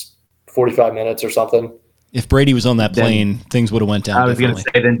 45 minutes or something. If Brady was on that plane, things would have went down. I was going to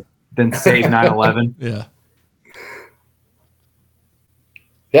say then save 9/11. Yeah.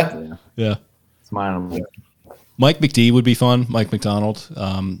 Yeah. Smile. Mike McD would be fun. Mike McDonald.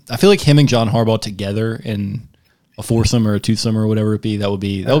 I feel like him and John Harbaugh together in a foursome or a twosome or whatever it be. That would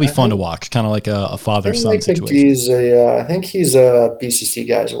be fun to watch. Kind of like a father-son situation. I think he's a BCC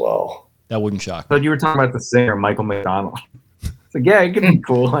guy as well. That wouldn't shock me. So you were talking about the singer Michael McDonald. It's like, yeah, it could be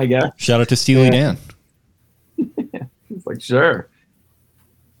cool, I guess. Shout out to Steely Dan. It's like, sure.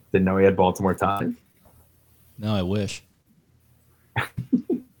 Didn't know he had Baltimore ties. No, I wish.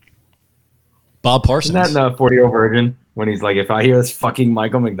 Bob Parsons. Isn't that in 40-Year-Old Virgin when he's like, if I hear this fucking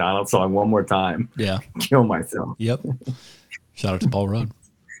Michael McDonald song one more time, kill myself. Yep. Shout out to Paul Rudd.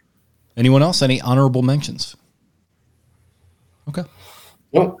 Anyone else? Any honorable mentions? Okay.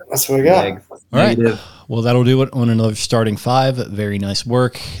 Nope, that's what I got. All right. Well, that'll do it on another starting five. Very nice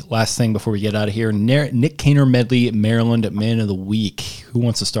work. Last thing before we get out of here, Nick Kaner Medley, Maryland Man of the Week. Who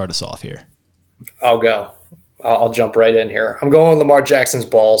wants to start us off here? I'll go. I'll jump right in here. I'm going with Lamar Jackson's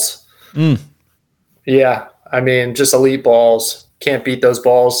balls. Yeah, I mean, just elite balls. Can't beat those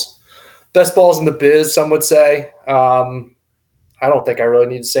balls. Best balls in the biz, some would say. I don't think I really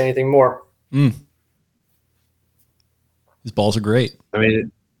need to say anything more. His balls are great. I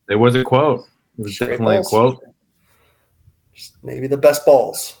mean, it was a quote. It was definitely a quote. Just maybe the best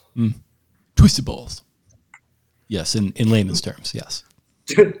balls. Twisted balls. Yes, in layman's terms, yes.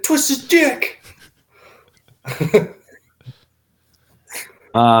 Twisted dick.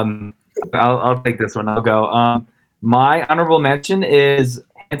 I'll take this one. I'll go. My honorable mention is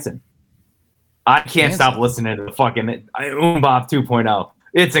Hanson. I can't stop listening to the fucking Bop 2.0.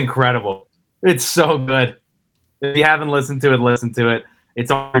 It's incredible. It's so good. If you haven't listened to it, listen to it. It's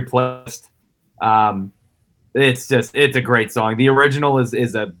on your playlist. It's a great song. The original is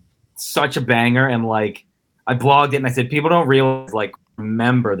such a banger, and like I blogged it and I said people don't realize,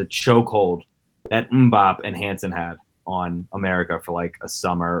 remember the chokehold that Mbop and Hanson had on America for like a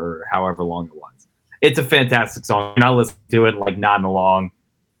summer or however long it was. It's a fantastic song. You're not listening to it like nodding along.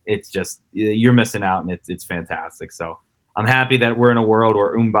 it's just, you're missing out, and it's fantastic. So I'm happy that we're in a world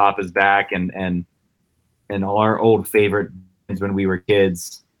where Mbop is back, and all our old favorite when we were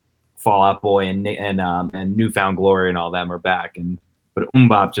kids, Fall Out Boy and Newfound Glory and all them are back, but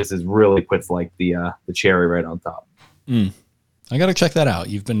Mbop just really puts like the cherry right on top. I got to check that out.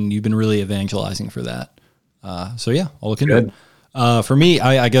 You've been really evangelizing for that. So yeah, I'll look into it. For me,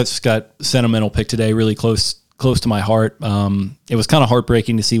 I just got sentimental pick today, really close to my heart. It was kind of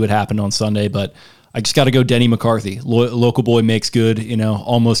heartbreaking to see what happened on Sunday, but I just got to go Denny McCarthy. Local boy makes good,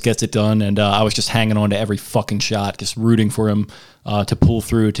 almost gets it done. And I was just hanging on to every fucking shot, just rooting for him to pull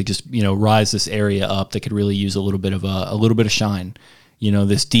through, to just, rise this area up that could really use a little bit of shine.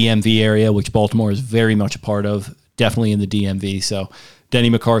 This DMV area, which Baltimore is very much a part of, definitely in the DMV. So Denny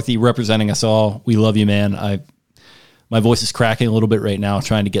McCarthy representing us all. We love you, man. My voice is cracking a little bit right now,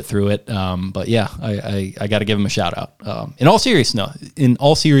 trying to get through it. But yeah, I got to give him a shout out. In all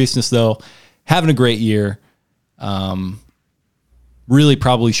seriousness, though, having a great year. Really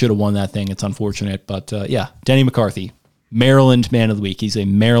probably should have won that thing. It's unfortunate, but yeah, Denny McCarthy, Maryland Man of the Week. He's a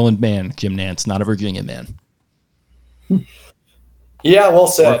Maryland man, Jim Nantz, not a Virginia man. Yeah, well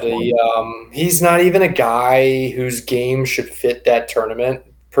said. He's not even a guy whose game should fit that tournament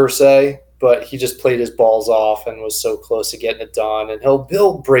per se, but he just played his balls off and was so close to getting it done. And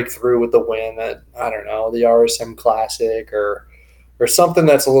he'll break through with the win at, I don't know, the RSM Classic or something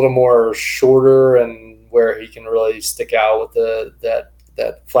that's a little more shorter and where he can really stick out with that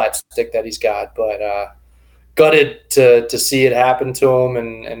flat stick that he's got. But gutted to see it happen to him,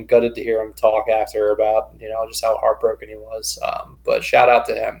 and gutted to hear him talk after about just how heartbroken he was. But shout out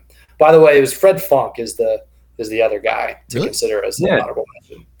to him. By the way, it was Fred Funk is the other guy to consider as the honorable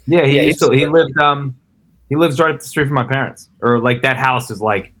mention. Yeah, he lives right up the street from my parents, or like that house is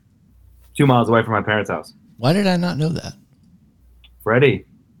like 2 miles away from my parents' house. Why did I not know that? Freddie.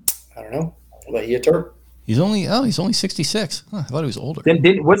 I don't know. But he a Terp. He's only 66. Huh, I thought he was older.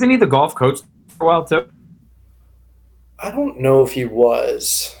 Wasn't he the golf coach for a while too? I don't know if he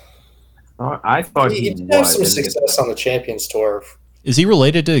was. I thought he did have some success on the Champions Tour. Is he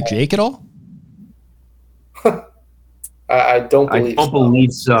related to Jake at all? I don't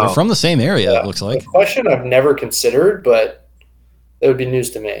believe so. They're from the same area, it looks like. A question I've never considered, but it would be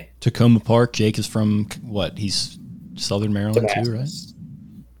news to me. Tacoma Park. Jake is from what? He's Southern Maryland too, right?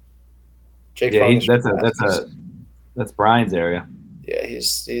 Jake that's Brian's area. Yeah,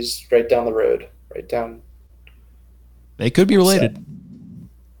 he's right down the road, right down. They could be related.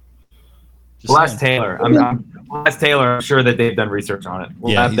 Blast Taylor. Blast Taylor. I'm sure that they've done research on it.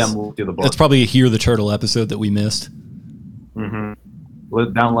 We'll have them do the book. That's probably a Hear the Turtle episode that we missed. Mm-hmm.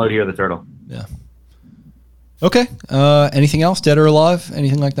 We'll download Hear the Turtle. Yeah. Okay. Anything else? Dead or alive?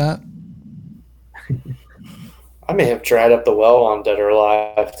 Anything like that? I may have dried up the well on Dead or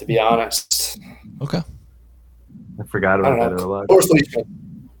Alive, to be honest. Okay. I forgot about Dead or Alive. Cloris Leachman.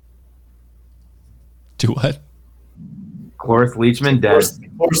 Do what? Cloris Leachman, dead.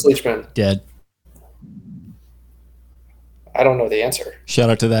 Cloris Leachman. Dead. I don't know the answer. Shout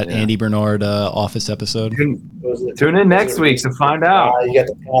out to that Andy Bernard Office episode. Tune in next week to find out. You got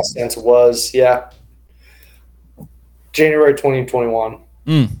the past tense was, January 2021.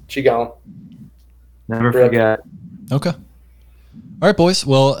 She gone. Never forget. Okay. All right, boys.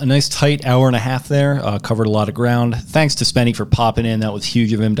 Well, a nice tight hour and a half there. Covered a lot of ground. Thanks to Spenny for popping in. That was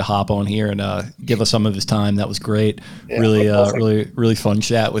huge of him to hop on here and give us some of his time. That was great. Yeah, really fun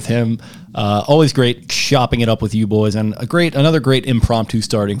chat with him. Always great chopping it up with you boys, and another great impromptu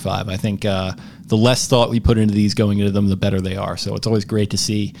starting five. I think the less thought we put into these going into them, the better they are. So it's always great to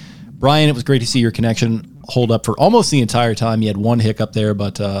see. Brian, it was great to see your connection hold up for almost the entire time. You had one hiccup there,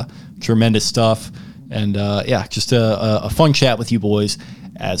 but tremendous stuff. And just a fun chat with you boys,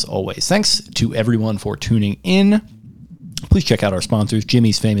 as always. Thanks to everyone for tuning in. Please check out our sponsors,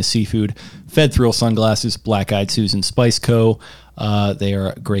 Jimmy's Famous Seafood, Fed Thrill Sunglasses, Black Eyed Susan Spice Co. They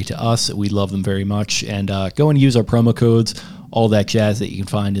are great to us. We love them very much. And go and use our promo codes, all that jazz that you can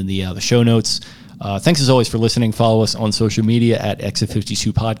find in the show notes. Thanks as always for listening. Follow us on social media at Exit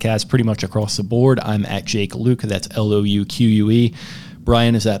 52 Podcast, pretty much across the board. I'm at Jake Luke. That's LOUQUE.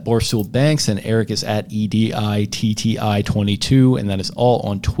 Brian is at Barstool Banks, and Eric is at EDITTI22, and that is all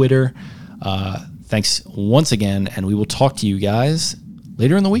on Twitter. Thanks once again, and we will talk to you guys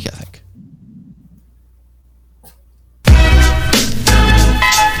later in the week, I think.